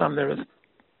 Some there is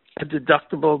a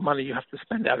deductible, money you have to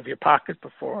spend out of your pocket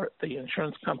before the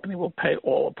insurance company will pay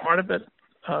all or part of it.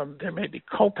 There may be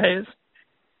co-pays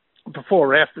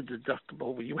before or after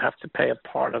deductible where you have to pay a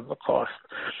part of the cost.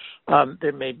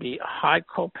 There may be high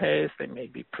co-pays. There may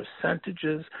be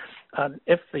percentages.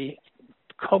 If the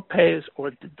co-pays or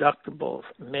deductibles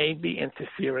may be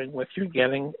interfering with you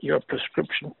getting your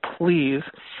prescription, please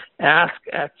ask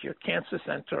at your cancer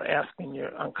center, ask in your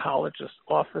oncologist's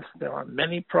office. There are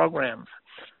many programs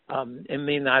in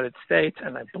the United States,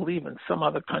 and I believe in some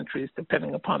other countries,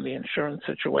 depending upon the insurance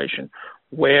situation,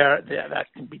 where that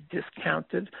can be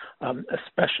discounted,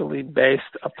 especially based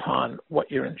upon what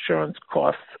your insurance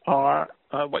costs are,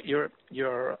 what your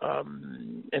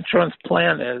insurance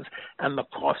plan is, and the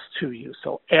cost to you.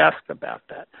 So ask about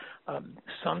that.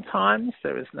 Sometimes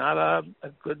there is not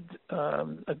a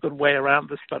good way around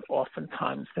this, but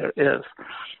oftentimes there is.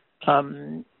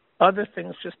 Other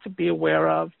things just to be aware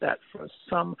of, that for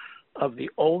some of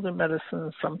the older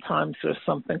medicines, sometimes there's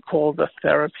something called a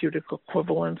therapeutic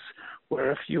equivalence, where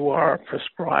if you are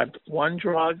prescribed one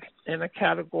drug in a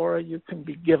category, you can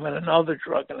be given another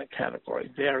drug in a category.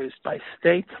 Varies by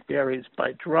state, varies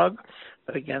by drug,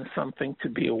 but again, something to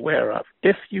be aware of.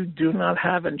 If you do not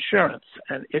have insurance,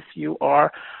 and if you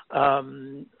are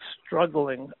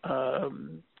struggling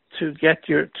to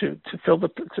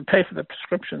pay for the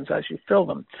prescriptions as you fill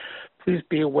them, please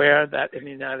be aware that in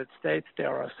the United States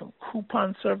there are some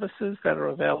coupon services that are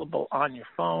available on your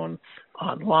phone,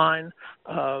 online,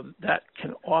 that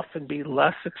can often be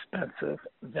less expensive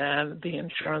than the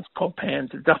insurance copay and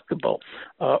deductible,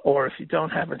 or if you don't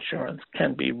have insurance,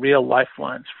 can be real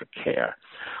lifelines for care.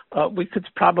 We could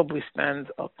probably spend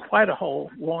quite a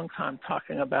whole long time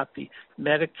talking about the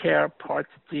Medicare Part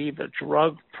D, the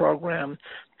drug program.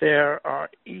 There are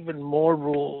even more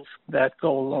rules that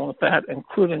go along with that,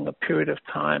 including a period of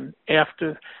time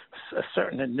after a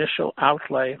certain initial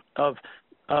outlay of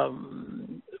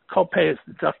copays,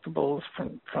 deductibles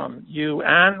from you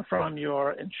and from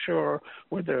your insurer,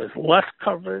 where there is less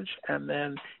coverage, and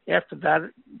then after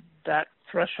that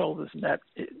threshold is met,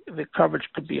 the coverage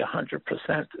could be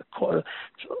 100%,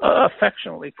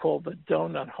 affectionately called the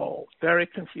donut hole. Very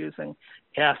confusing.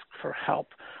 Ask for help.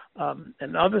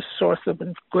 Another source of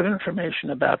good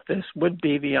information about this would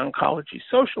be the oncology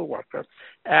social worker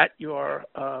at your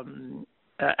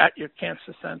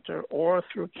cancer center or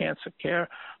through Cancer Care.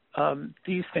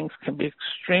 These things can be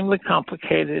extremely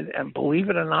complicated, and believe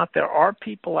it or not, there are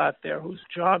people out there whose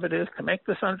job it is to make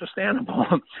this understandable,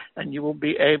 and you will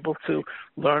be able to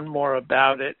learn more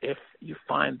about it if you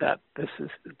find that this is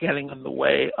getting in the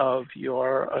way of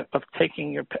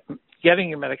getting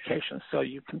your medications so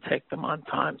you can take them on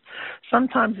time.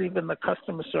 Sometimes even the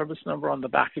customer service number on the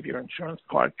back of your insurance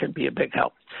card can be a big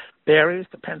help. Varies,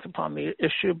 depends upon the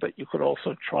issue, but you could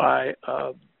also try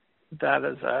that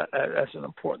as an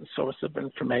important source of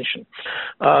information.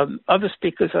 Other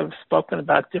speakers have spoken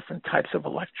about different types of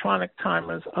electronic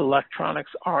timers.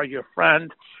 Electronics are your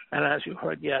friend. And as you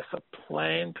heard, yes, a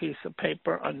plain piece of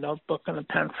paper, a notebook, and a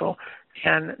pencil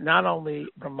can not only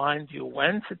remind you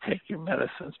when to take your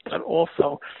medicines, but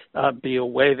also be a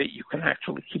way that you can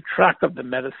actually keep track of the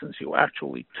medicines you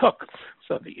actually took.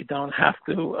 so that you don't have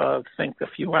to think a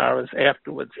few hours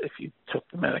afterwards if you took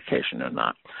the medication or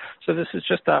not. So this is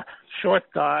just a short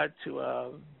guide to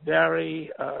a very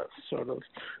sort of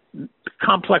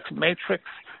complex matrix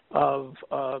of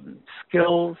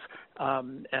skills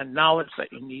and knowledge that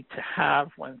you need to have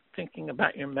when thinking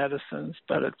about your medicines,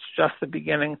 but it's just the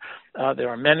beginning. There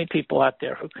are many people out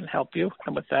there who can help you,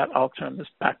 and with that, I'll turn this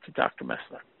back to Dr.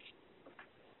 Messler.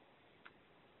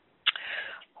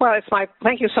 Well,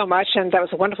 thank you so much, and that was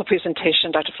a wonderful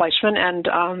presentation, Dr. Fleischman, and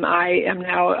I am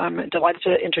now delighted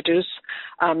to introduce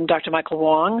Dr. Michael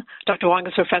Wong. Dr. Wong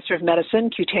is Professor of Medicine,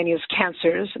 Cutaneous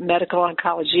Cancers, Medical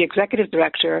Oncology, Executive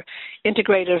Director,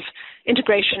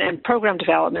 Integration and Program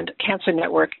Development, Cancer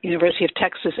Network, University of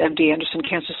Texas MD Anderson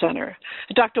Cancer Center.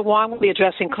 Dr. Wong will be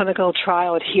addressing clinical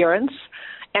trial adherence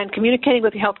and communicating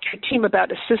with the healthcare team about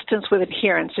assistance with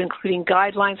adherence, including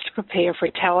guidelines to prepare for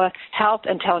telehealth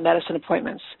and telemedicine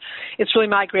appointments. It's really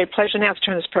my great pleasure now to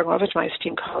turn this program over to my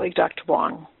esteemed colleague, Dr.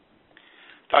 Wong.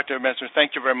 Dr. Messler,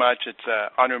 thank you very much. It's an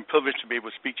honor and privilege to be able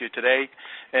to speak to you today.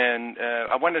 And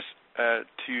I want us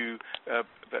to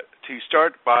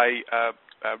start by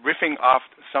riffing off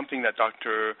something that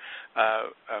Dr.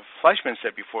 Fleischman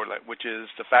said before, which is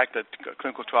the fact that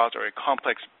clinical trials are a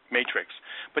complex matrix.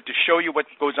 But to show you what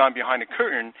goes on behind the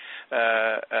curtain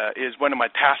is one of my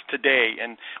tasks today.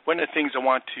 And one of the things I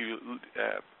want to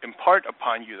impart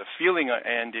upon you, the feeling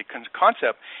and the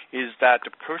concept, is that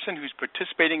the person who's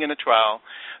participating in a trial,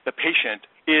 the patient,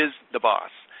 is the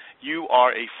boss. You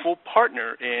are a full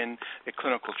partner in a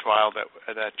clinical trial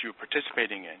that you're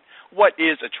participating in. What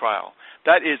is a trial?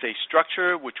 That is a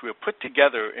structure which we'll put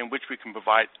together in which we can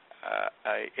provide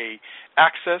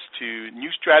access to new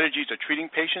strategies of treating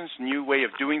patients, new way of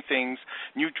doing things,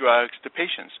 new drugs to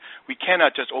patients. We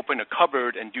cannot just open a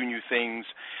cupboard and do new things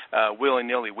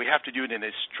willy-nilly. We have to do it in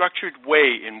a structured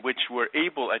way in which we're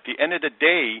able, at the end of the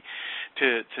day,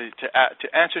 to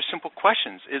answer simple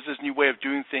questions. Is this new way of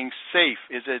doing things safe?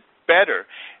 Is it better?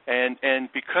 And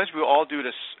because we all do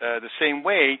this the same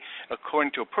way,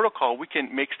 according to a protocol, we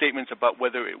can make statements about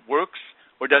whether it works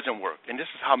or doesn't work. And this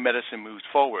is how medicine moves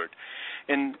forward.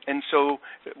 And so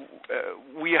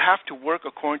we have to work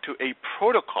according to a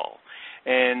protocol.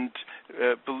 And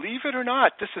believe it or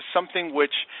not, this is something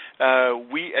which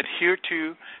we adhere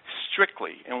to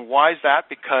strictly. And why is that?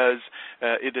 Because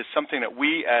it is something that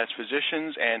we as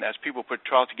physicians and as people put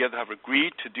trials together have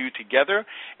agreed to do together,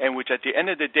 and which at the end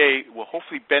of the day will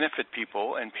hopefully benefit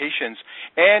people and patients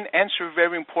and answer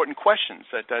very important questions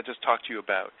that I just talked to you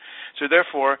about. So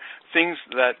therefore, things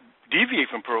that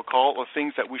deviate from protocol or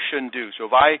things that we shouldn't do. So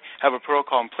if I have a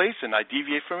protocol in place and I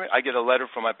deviate from it, I get a letter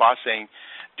from my boss saying,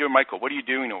 "Dear Michael, what are you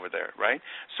doing over there?" Right?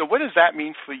 So what does that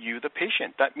mean for you, the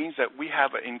patient? That means that we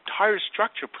have an entire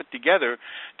structure put together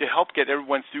to help get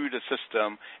everyone through the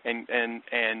system and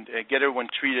get everyone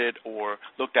treated or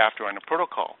looked after on a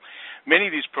protocol. Many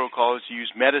of these protocols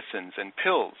use medicines and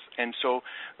pills, and so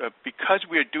because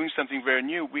we are doing something very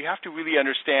new, we have to really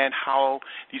understand how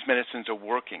these medicines are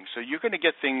working. So you're going to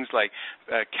get things like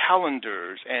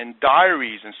calendars and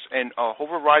diaries and a whole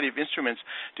variety of instruments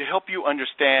to help you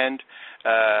understand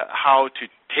how to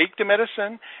take the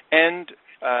medicine and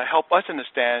help us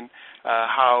understand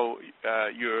how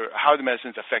the medicine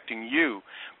is affecting you.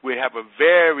 We have a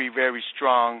very, very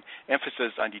strong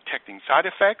emphasis on detecting side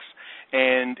effects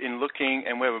and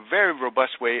we have a very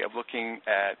robust way of looking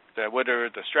at whether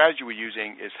the strategy we're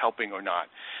using is helping or not.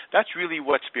 That's really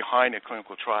what's behind a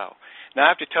clinical trial. Now, I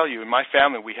have to tell you, in my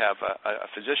family, we have a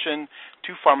physician,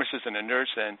 2 pharmacists, and a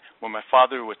nurse, and when my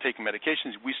father was taking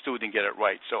medications, we still didn't get it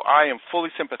right. So I am fully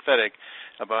sympathetic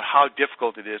about how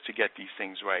difficult it is to get these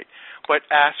things right. But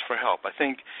ask for help. I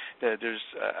think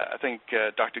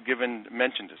Dr. Given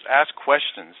mentioned this. Ask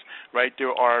questions, right?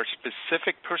 There are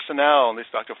specific personnel, and this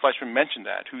Dr. Fleischman mentioned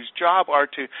that, whose job are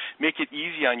to make it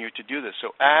easy on you to do this.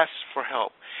 So ask for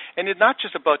help. And it's not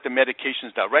just about the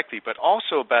medications directly, but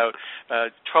also about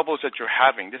troubles that you're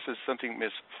having. This is something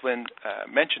Ms. Flynn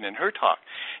mentioned in her talk.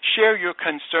 Share your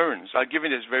concerns. I'll give you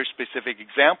this very specific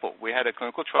example. We had a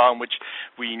clinical trial in which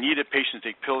we needed patients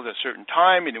to take pills at a certain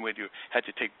time, and then we had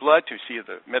to take blood to see if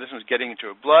the medicine was getting into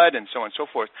her blood, and so on and so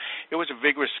forth. It was a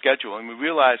vigorous schedule, and we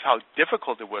realized how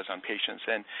difficult it was on patients.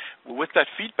 And with that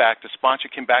feedback, the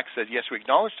sponsor came back and said, yes, we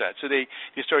acknowledge that. So they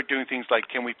started doing things like,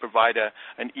 can we provide a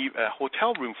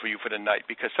hotel room for you for the night?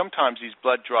 Because sometimes these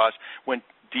blood draws went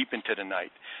deep into the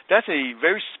night. That's a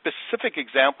very specific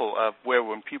example of where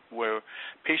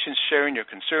patients sharing their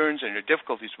concerns and their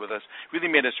difficulties with us really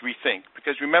made us rethink.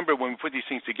 Because remember, when we put these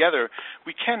things together,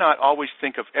 we cannot always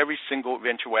think of every single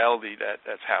eventuality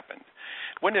that's happened.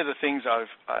 One of the things that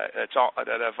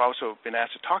I've also been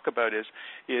asked to talk about is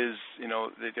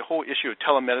the whole issue of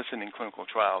telemedicine in clinical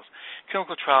trials.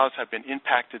 Clinical trials have been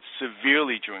impacted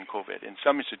severely during COVID. In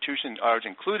some institutions, ours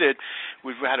included,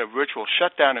 we've had a virtual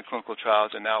shutdown of clinical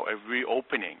trials and now a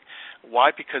reopening.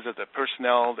 Why? Because of the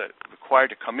personnel that required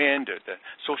to come in, the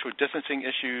social distancing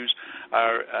issues,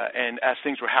 and as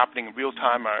things were happening in real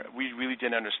time, we really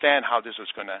didn't understand how this was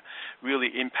going to really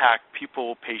impact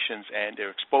people, patients, and their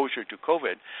exposure to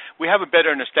COVID. We have a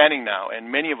better understanding now,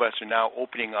 and many of us are now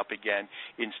opening up again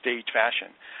in staged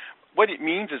fashion. What it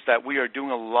means is that we are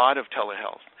doing a lot of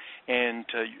telehealth. And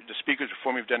the speakers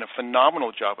before me have done a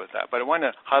phenomenal job with that. But I want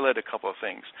to highlight a couple of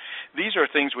things. These are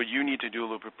things where you need to do a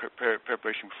little bit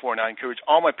preparation before, and I encourage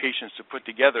all my patients to put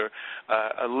together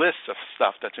a list of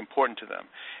stuff that's important to them.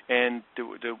 And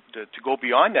to go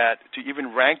beyond that, to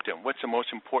even rank them. What's the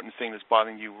most important thing that's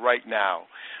bothering you right now,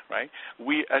 right?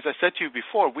 As I said to you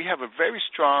before, we have a very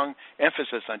strong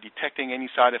emphasis on detecting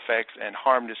any side effects and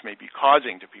harm this may be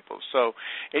causing to people. So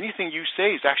anything you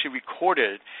say is actually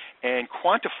recorded and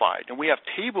quantified, and we have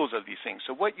tables of these things.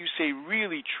 So what you say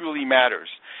really, truly matters,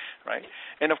 right?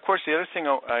 And, of course, the other thing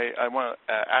I want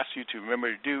to ask you to remember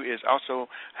to do is also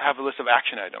have a list of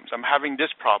action items. I'm having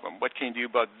this problem. What can you do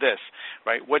about this,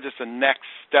 right? What is the next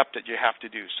step that you have to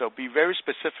do? So be very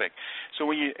specific. So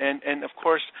when and of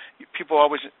course, people are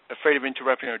always afraid of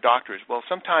interrupting their doctors. Well,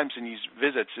 sometimes in these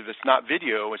visits, if it's not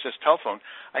video, it's just telephone,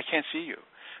 I can't see you.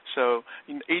 So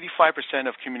 85%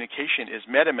 of communication is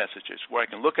meta messages where I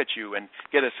can look at you and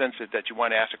get a sense that you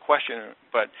want to ask a question,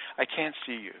 but I can't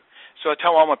see you. So I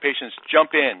tell all my patients,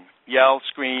 jump in, yell,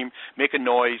 scream, make a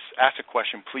noise, ask a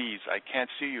question, please. I can't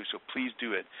see you, so please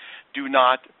do it. Do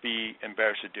not be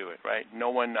embarrassed to do it, right? No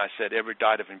one, I said, ever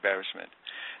died of embarrassment.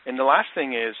 And the last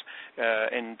thing is,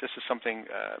 and this is something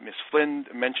Ms. Flynn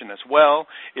mentioned as well,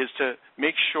 is to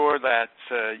make sure that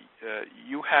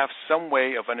you have some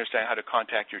way of understanding how to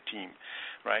contact your team,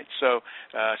 right? So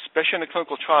especially in a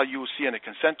clinical trial, you will see in a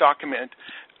consent document,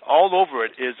 all over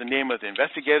it is the name of the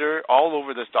investigator. All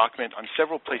over this document on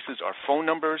several places are phone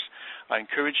numbers. I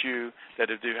encourage you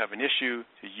that if you have an issue,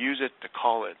 to use it, to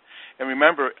call it. And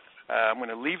remember, I'm going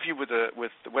to leave you with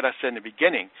what I said in the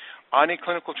beginning. On a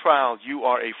clinical trial, you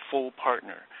are a full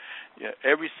partner.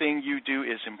 Everything you do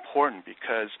is important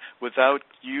because without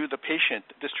you, the patient,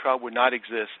 this trial would not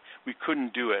exist. We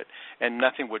couldn't do it, and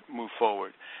nothing would move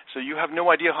forward. So you have no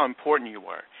idea how important you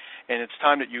are. And it's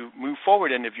time that you move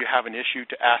forward, and if you have an issue,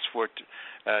 to ask for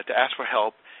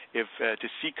help, to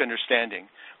seek understanding.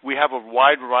 We have a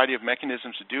wide variety of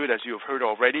mechanisms to do it, as you have heard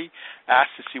already. Ask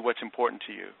to see what's important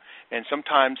to you. And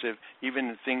sometimes, if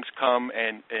even things come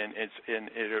and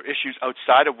there are issues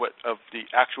outside of the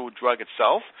actual drug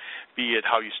itself, be it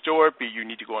how you store it, be it you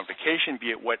need to go on vacation,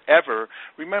 be it whatever,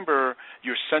 remember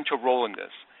your central role in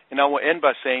this. And I will end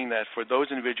by saying that for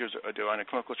those individuals that are on a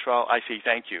clinical trial, I say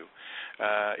thank you.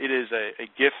 It is a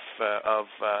gift of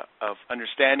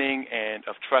understanding and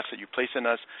of trust that you place in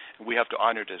us, and we have to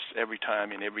honor this every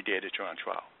time and every day that you're on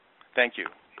trial. Thank you.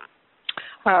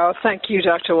 Oh, thank you,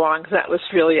 Dr. Wong. That was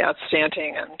really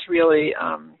outstanding, and really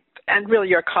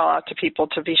your call out to people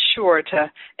to be sure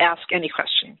to ask any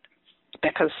question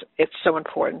because it's so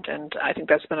important, and I think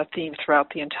that's been a theme throughout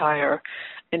the entire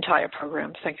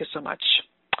program. Thank you so much.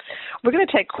 We're going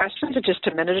to take questions in just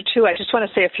a minute or two. I just want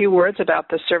to say a few words about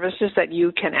the services that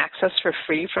you can access for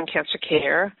free from Cancer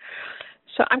Care.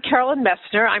 So I'm Carolyn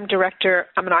Messner. I'm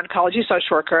an oncology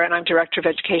social worker, and I'm Director of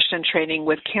Education and Training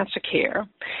with Cancer Care.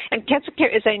 And Cancer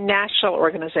Care is a national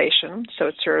organization, so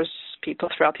it serves people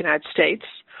throughout the United States,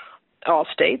 all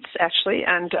states, actually.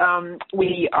 And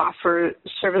we offer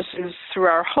services through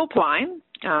our Hope line,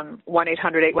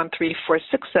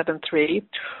 1-800-813-4673,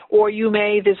 or you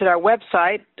may visit our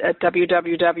website at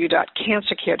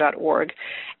www.cancercare.org,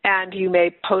 and you may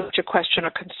post a question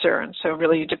or concern, so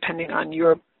really depending on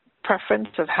your preference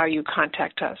of how you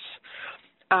contact us.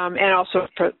 And also,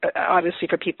 obviously,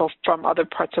 for people from other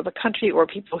parts of the country or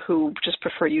people who just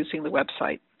prefer using the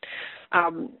website.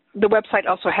 The website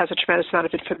also has a tremendous amount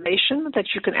of information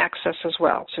that you can access as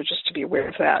well, so just to be aware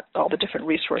of that, all the different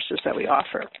resources that we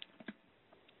offer.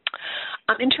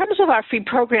 In terms of our free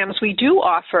programs, we do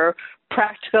offer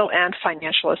practical and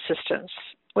financial assistance.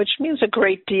 which means a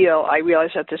great deal, I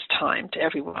realize, at this time to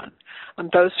everyone.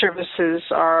 Those services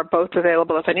are both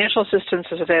available. The financial assistance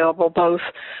is available both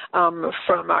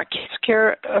from our Cancer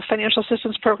Care Financial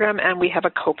Assistance Program, and we have a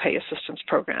copay assistance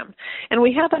program. And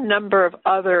we have a number of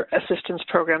other assistance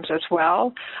programs as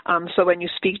well. So when you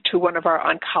speak to one of our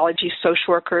oncology social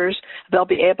workers, they'll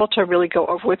be able to really go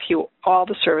over with you all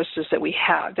the services that we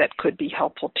have that could be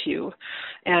helpful to you.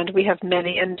 And we have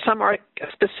many, and some are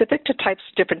specific to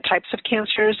different types of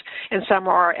cancers, and some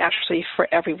are actually for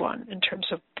everyone in terms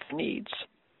of their needs.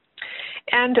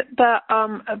 And the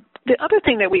other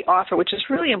thing that we offer, which is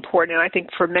really important, and I think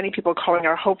for many people calling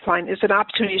our Hope Line, is an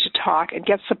opportunity to talk and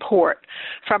get support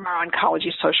from our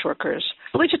oncology social workers,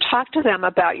 really to talk to them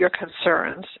about your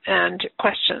concerns and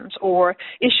questions or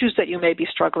issues that you may be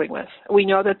struggling with. We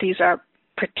know that these are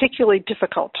particularly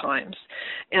difficult times,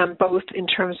 both in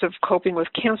terms of coping with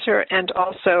cancer and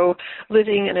also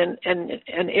living in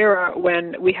an era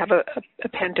when we have a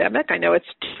pandemic. I know it's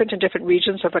different in different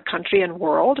regions of the country and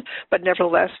world, but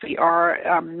nevertheless,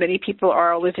 many people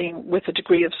are living with a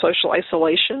degree of social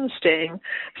isolation, staying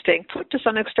put to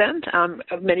some extent.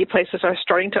 Many places are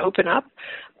starting to open up,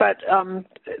 but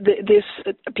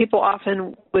people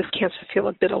often with cancer feel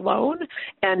a bit alone,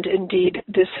 and indeed,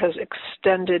 this has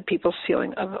extended people's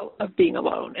feeling of being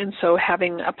alone. And so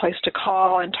having a place to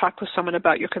call and talk with someone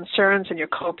about your concerns and your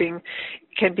coping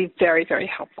can be very, very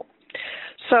helpful.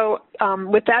 So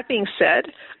with that being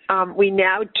said, we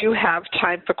now do have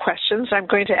time for questions. I'm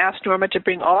going to ask Norma to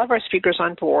bring all of our speakers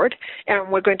on board,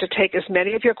 and we're going to take as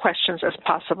many of your questions as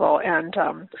possible. And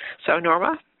so,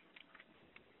 Norma?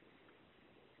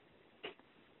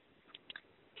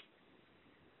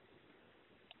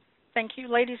 Thank you.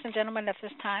 Ladies and gentlemen, at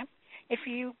this time, if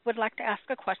you would like to ask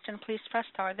a question, please press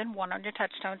star then 1 on your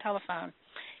touch-tone telephone.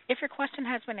 If your question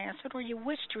has been answered or you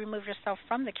wish to remove yourself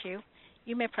from the queue,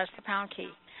 you may press the pound key.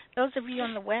 Those of you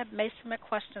on the web may submit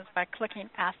questions by clicking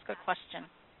Ask a Question.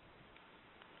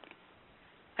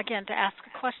 Again, to ask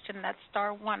a question, that's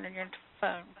star 1 on your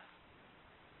phone.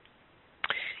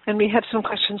 And we have some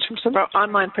questions from some of our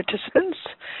online participants.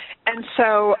 And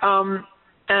so,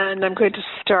 and I'm going to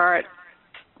start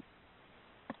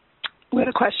with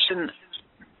a question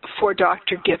for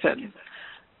Dr. Given.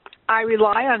 I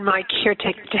rely on my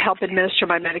caretaker to help administer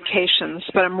my medications,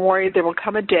 but I'm worried there will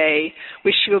come a day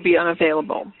when she will be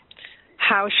unavailable.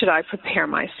 How should I prepare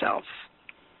myself?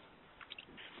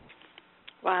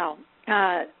 Wow.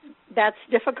 That's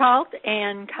difficult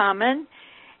and common,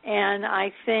 and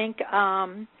I think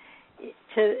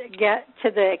to get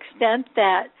to the extent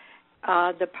that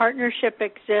the partnership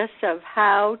exists of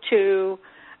how to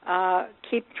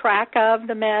keep track of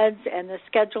the meds and the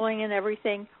scheduling and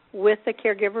everything with the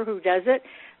caregiver who does it,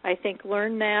 I think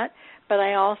learn that. But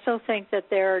I also think that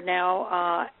there are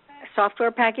now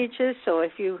software packages, so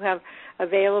if you have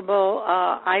available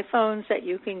iPhones that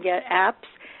you can get apps,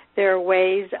 there are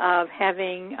ways of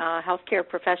having healthcare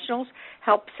professionals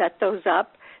help set those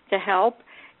up to help.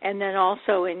 And then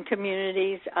also in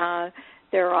communities,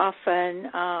 there are often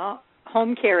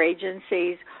home care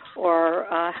agencies or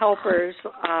helpers,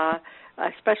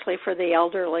 especially for the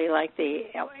elderly, like the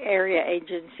area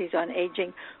agencies on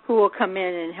aging, who will come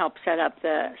in and help set up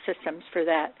the systems for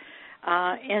that.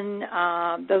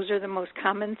 And those are the most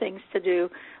common things to do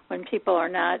when people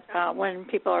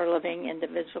are living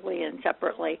individually and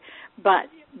separately. But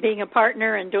being a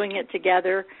partner and doing it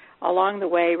together along the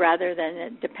way, rather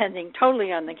than depending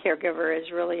totally on the caregiver, is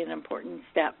really an important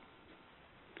step.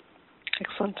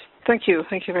 Excellent. Thank you.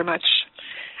 Thank you very much.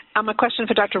 A question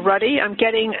for Dr. Ruddy. I'm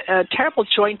getting a terrible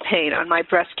joint pain on my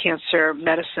breast cancer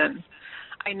medicine.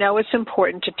 I know it's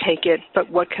important to take it, but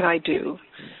what can I do?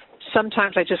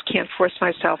 Sometimes I just can't force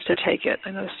myself to take it.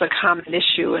 I know this is a common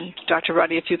issue, and Dr.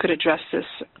 Ruddy, if you could address this,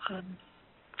 would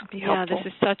be helpful.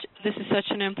 Yeah, this is such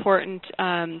an important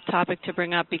topic to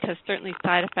bring up, because certainly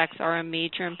side effects are a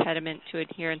major impediment to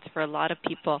adherence for a lot of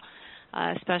people,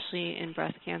 especially in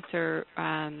breast cancer.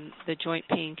 The joint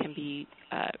pain can be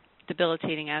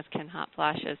debilitating, as can hot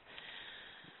flashes.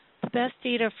 The best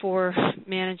data for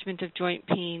management of joint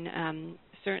pain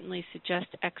certainly suggest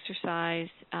exercise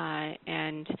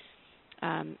and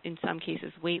in some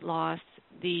cases weight loss.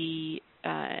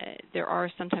 There are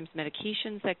sometimes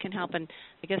medications that can help, and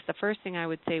I guess the first thing I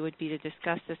would say would be to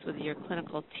discuss this with your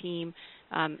clinical team.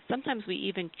 Sometimes we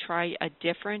even try a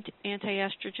different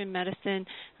anti-estrogen medicine.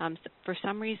 For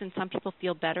some reason, some people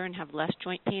feel better and have less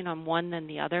joint pain on one than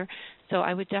the other. So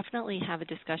I would definitely have a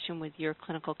discussion with your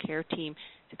clinical care team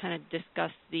to kind of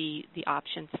discuss the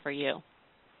options for you.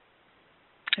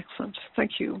 Excellent.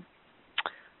 Thank you.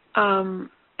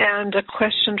 And a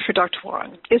question for Dr.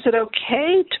 Wong. Is it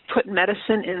okay to put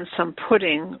medicine in some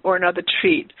pudding or another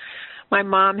treat? My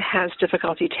mom has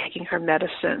difficulty taking her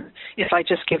medicine if I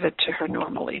just give it to her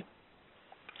normally.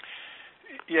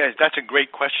 Yeah, that's a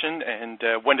great question, and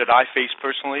one that I face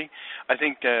personally. I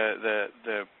think the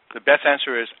best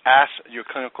answer is ask your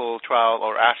clinical trial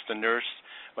or ask the nurse,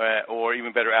 or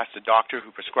even better, ask the doctor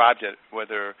who prescribed it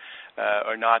whether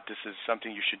or not this is something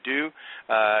you should do.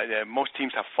 Most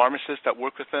teams have pharmacists that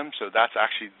work with them, so that's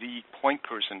actually the point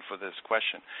person for this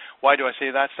question. Why do I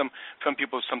say that? Some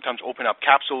people sometimes open up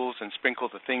capsules and sprinkle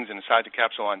the things inside the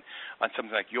capsule on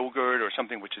something like yogurt or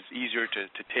something which is easier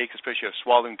to take, especially if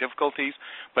swallowing difficulties.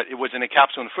 But it was in a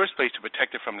capsule in the first place to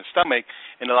protect it from the stomach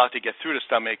and allow it to get through the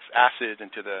stomach's acid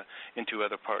into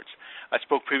other parts. I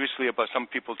spoke previously about some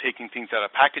people taking things out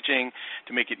of packaging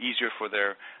to make it easier for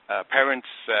their parents,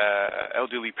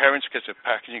 elderly parents, because the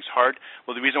packaging is hard.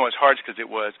 Well, the reason why it's hard is because it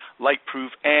was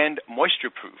light-proof and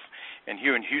moisture-proof. And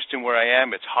here in Houston, where I am,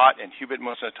 it's hot and humid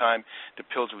most of the time. The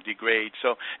pills will degrade.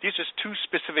 So these are just two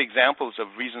specific examples of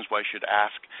reasons why you should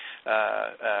ask.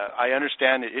 I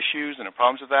understand the issues and the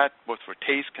problems of that, both for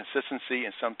taste, consistency,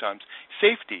 and sometimes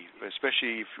safety,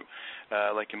 especially if,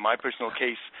 like in my personal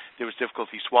case, there was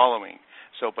difficulty swallowing.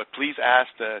 So, but please ask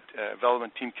the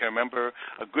relevant team care member.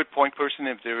 A good point person,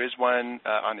 if there is one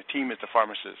on the team, is the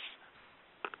pharmacist.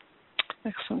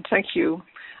 Excellent. Thank you.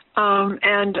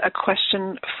 And a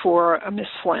question for Ms.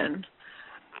 Flynn.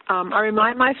 I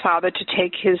remind my father to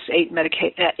take his 8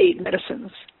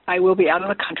 medicines. I will be out of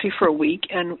the country for a week,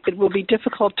 and it will be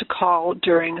difficult to call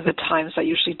during the times I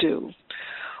usually do.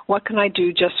 What can I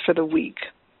do just for the week?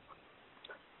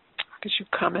 Could you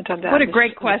comment on that? What a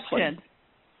great question.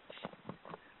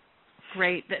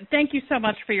 Great. Thank you so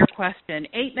much for your question.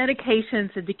 8 medications,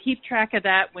 and to keep track of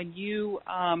that when you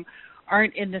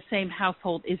aren't in the same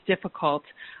household is difficult.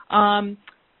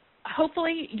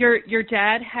 Hopefully your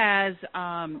dad has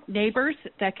neighbors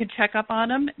that can check up on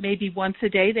him. Maybe once a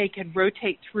day they can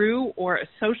rotate through, or a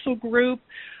social group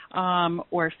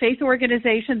or a faith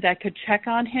organization that could check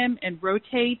on him and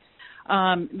rotate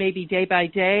maybe day by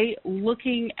day,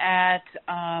 looking at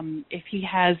if he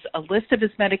has a list of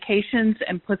his medications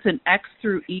and puts an X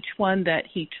through each one that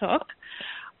he took.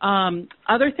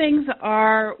 Other things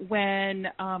are when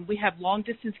we have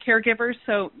long-distance caregivers,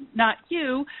 so not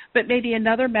you, but maybe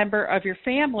another member of your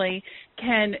family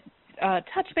can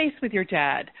touch base with your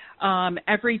dad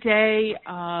every day,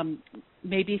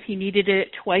 maybe if he needed it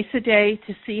twice a day,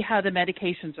 to see how the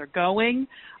medications are going,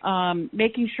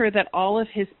 making sure that all of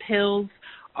his pills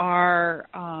are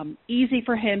easy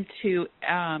for him to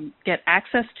get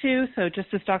access to. So just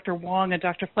as Dr. Wong and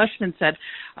Dr. Fleshman said,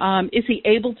 is he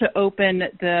able to open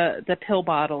the pill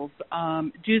bottles?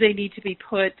 Do they need to be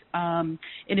put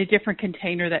in a different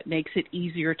container that makes it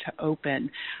easier to open?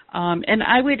 And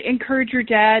I would encourage your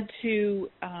dad to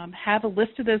have a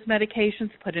list of those medications,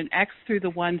 put an X through the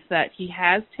ones that he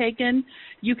has taken.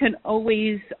 You can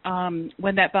always,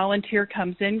 when that volunteer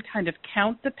comes in, kind of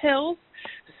count the pills.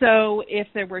 So if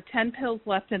there were 10 pills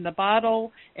left in the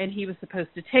bottle and he was supposed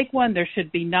to take one, there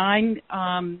should be 9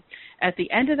 at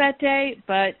the end of that day.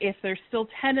 But if there's still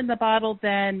 10 in the bottle,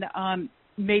 then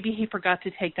maybe he forgot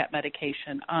to take that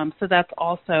medication. So that's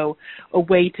also a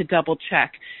way to double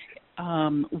check.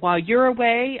 While you're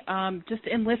away, just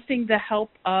enlisting the help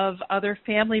of other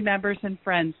family members and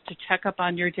friends to check up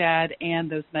on your dad and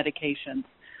those medications.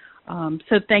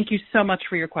 So thank you so much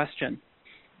for your question.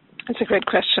 That's a great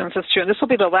question. That's true. And this will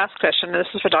be the last question. This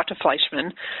is for Dr.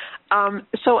 Fleischman.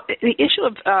 So the issue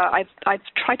of I've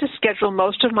tried to schedule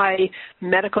most of my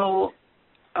medical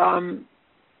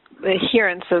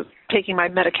adherence of taking my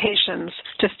medications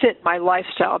to fit my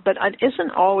lifestyle, but it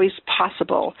isn't always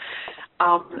possible.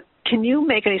 Can you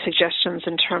make any suggestions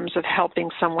in terms of helping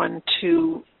someone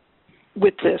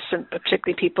with this, and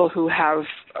particularly people who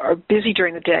are busy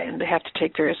during the day and they have to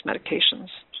take various medications?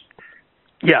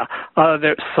 Yeah,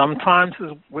 there sometimes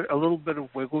is a little bit of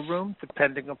wiggle room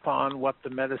depending upon what the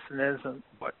medicine is and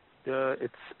what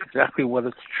it's exactly what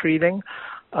it's treating.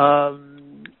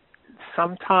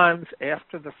 Sometimes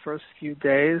after the first few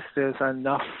days, there's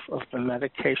enough of the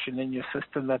medication in your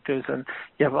system that you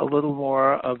have a little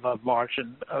more of a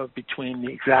margin between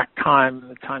the exact time and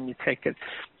the time you take it.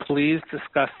 Please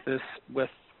discuss this with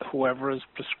whoever is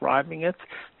prescribing it,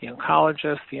 the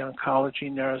oncologist, the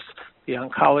oncology nurse, the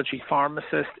oncology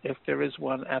pharmacist, if there is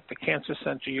one at the cancer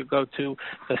center. You go to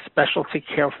the specialty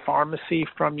care pharmacy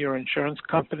from your insurance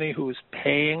company who is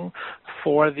paying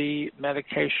for the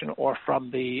medication, or from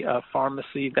the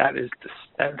pharmacy that is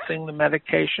dispensing the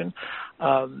medication.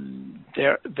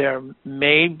 There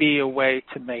may be a way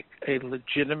to make a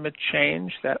legitimate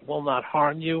change that will not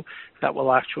harm you, that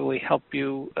will actually help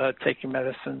you take your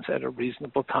medicines at a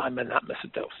reasonable time and not miss a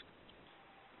dose.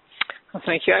 Well,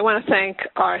 thank you. I want to thank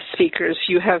our speakers.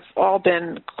 You have all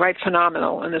been quite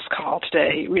phenomenal in this call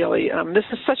today, really. This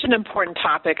is such an important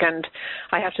topic, and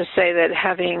I have to say that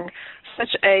having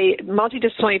such a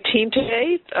multidisciplinary team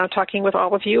today, talking with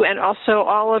all of you, and also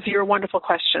all of your wonderful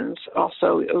questions,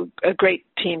 also a great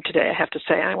team today, I have to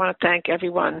say. I want to thank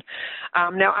everyone.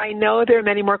 Now, I know there are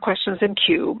many more questions in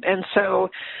queue, and so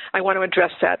I want to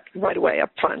address that right away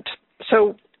up front.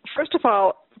 So, first of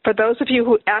all, for those of you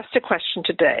who asked a question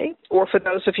today, or for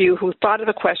those of you who thought of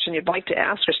a question you'd like to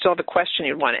ask, or still have a question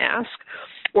you'd want to ask,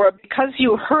 or because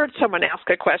you heard someone ask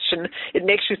a question, it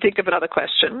makes you think of another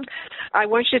question, I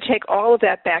want you to take all of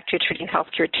that back to your treating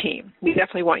healthcare team. We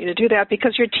definitely want you to do that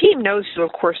because your team knows you,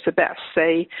 of course, the best.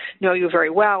 They know you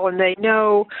very well, and they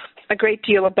know a great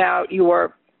deal about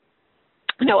your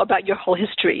whole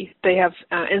history. They have,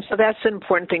 and so that's an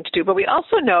important thing to do. But we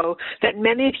also know that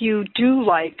many of you do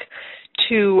like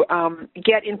to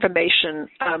get information,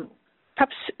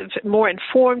 perhaps more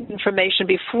informed information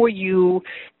before you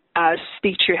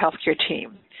speak to your healthcare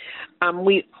team.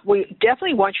 We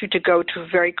definitely want you to go to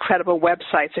very credible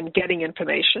websites and getting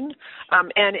information.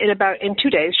 And in 2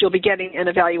 days, you'll be getting an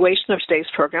evaluation of today's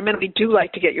program, and we do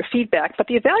like to get your feedback. But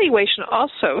the evaluation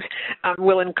also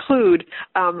will include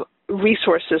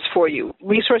resources for you,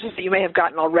 resources that you may have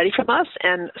gotten already from us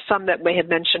and some that may have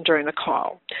mentioned during the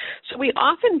call. So we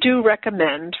often do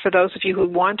recommend, for those of you who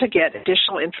want to get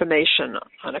additional information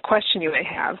on a question you may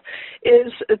have,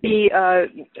 is the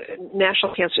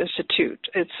National Cancer Institute.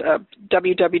 It's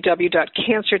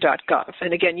www.cancer.gov.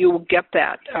 And again, you will get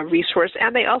that resource.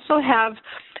 And they also have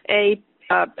a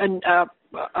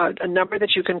number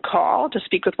that you can call to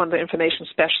speak with one of the information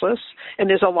specialists, and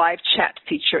there's a live chat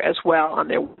feature as well on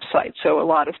their website, so a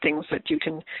lot of things that you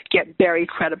can get very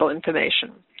credible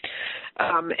information.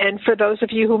 And for those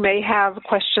of you who may have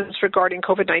questions regarding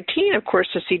COVID-19, of course,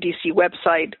 the CDC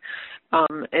website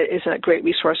is a great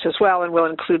resource as well, and we'll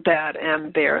include that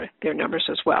and their numbers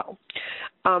as well.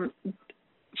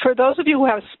 For those of you who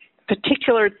have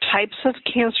particular types of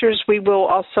cancers, we will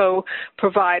also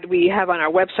provide, we have on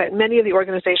our website, many of the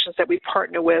organizations that we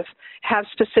partner with have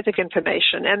specific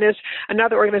information. And there's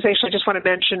another organization I just want to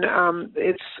mention,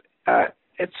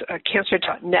 it's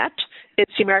cancer.net.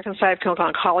 It's the American Society of Clinical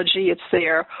Oncology. It's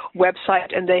their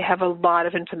website, and they have a lot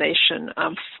of information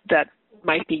that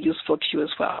might be useful to you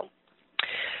as well.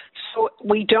 So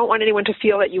we don't want anyone to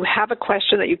feel that you have a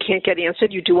question that you can't get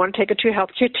answered. You do want to take it to your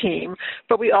healthcare team,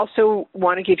 but we also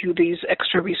want to give you these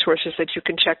extra resources that you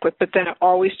can check with, but then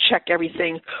always check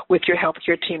everything with your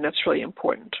healthcare team. That's really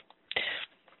important.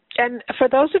 And for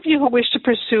those of you who wish to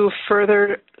pursue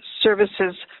further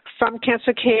services from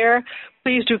Cancer Care,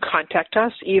 please do contact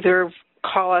us. Either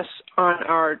call us on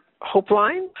our Hope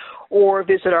line or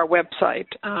visit our website.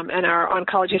 And our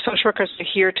oncology social workers are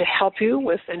here to help you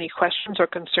with any questions or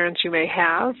concerns you may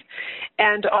have,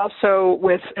 and also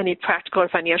with any practical or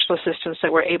financial assistance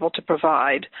that we're able to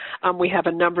provide. We have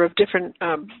a number of different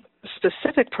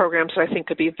specific programs that I think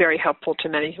could be very helpful to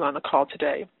many of you on the call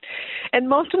today. And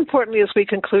most importantly, as we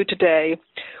conclude today,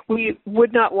 we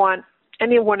would not want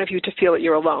any one of you to feel that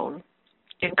you're alone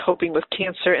in coping with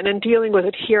cancer and in dealing with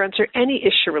adherence or any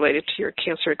issue related to your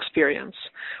cancer experience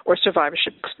or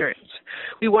survivorship experience.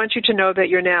 We want you to know that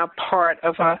you're now part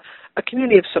of a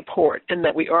community of support and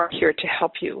that we are here to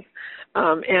help you.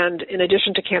 And in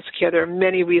addition to Cancer Care, there are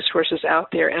many resources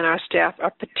out there, and our staff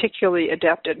are particularly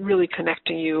adept at really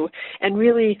connecting you and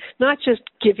really not just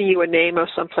giving you a name of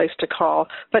some place to call,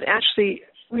 but actually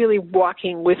really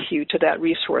walking with you to that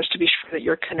resource to be sure that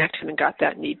you're connected and got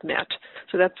that need met.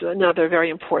 So that's another very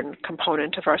important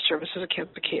component of our services at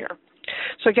Cancer Care.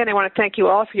 So again, I want to thank you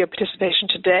all for your participation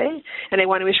today, and I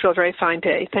want to wish you a very fine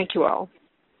day. Thank you all.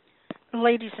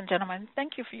 Ladies and gentlemen,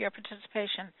 thank you for your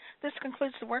participation. This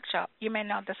concludes the workshop. You may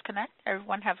now disconnect.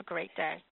 Everyone have a great day.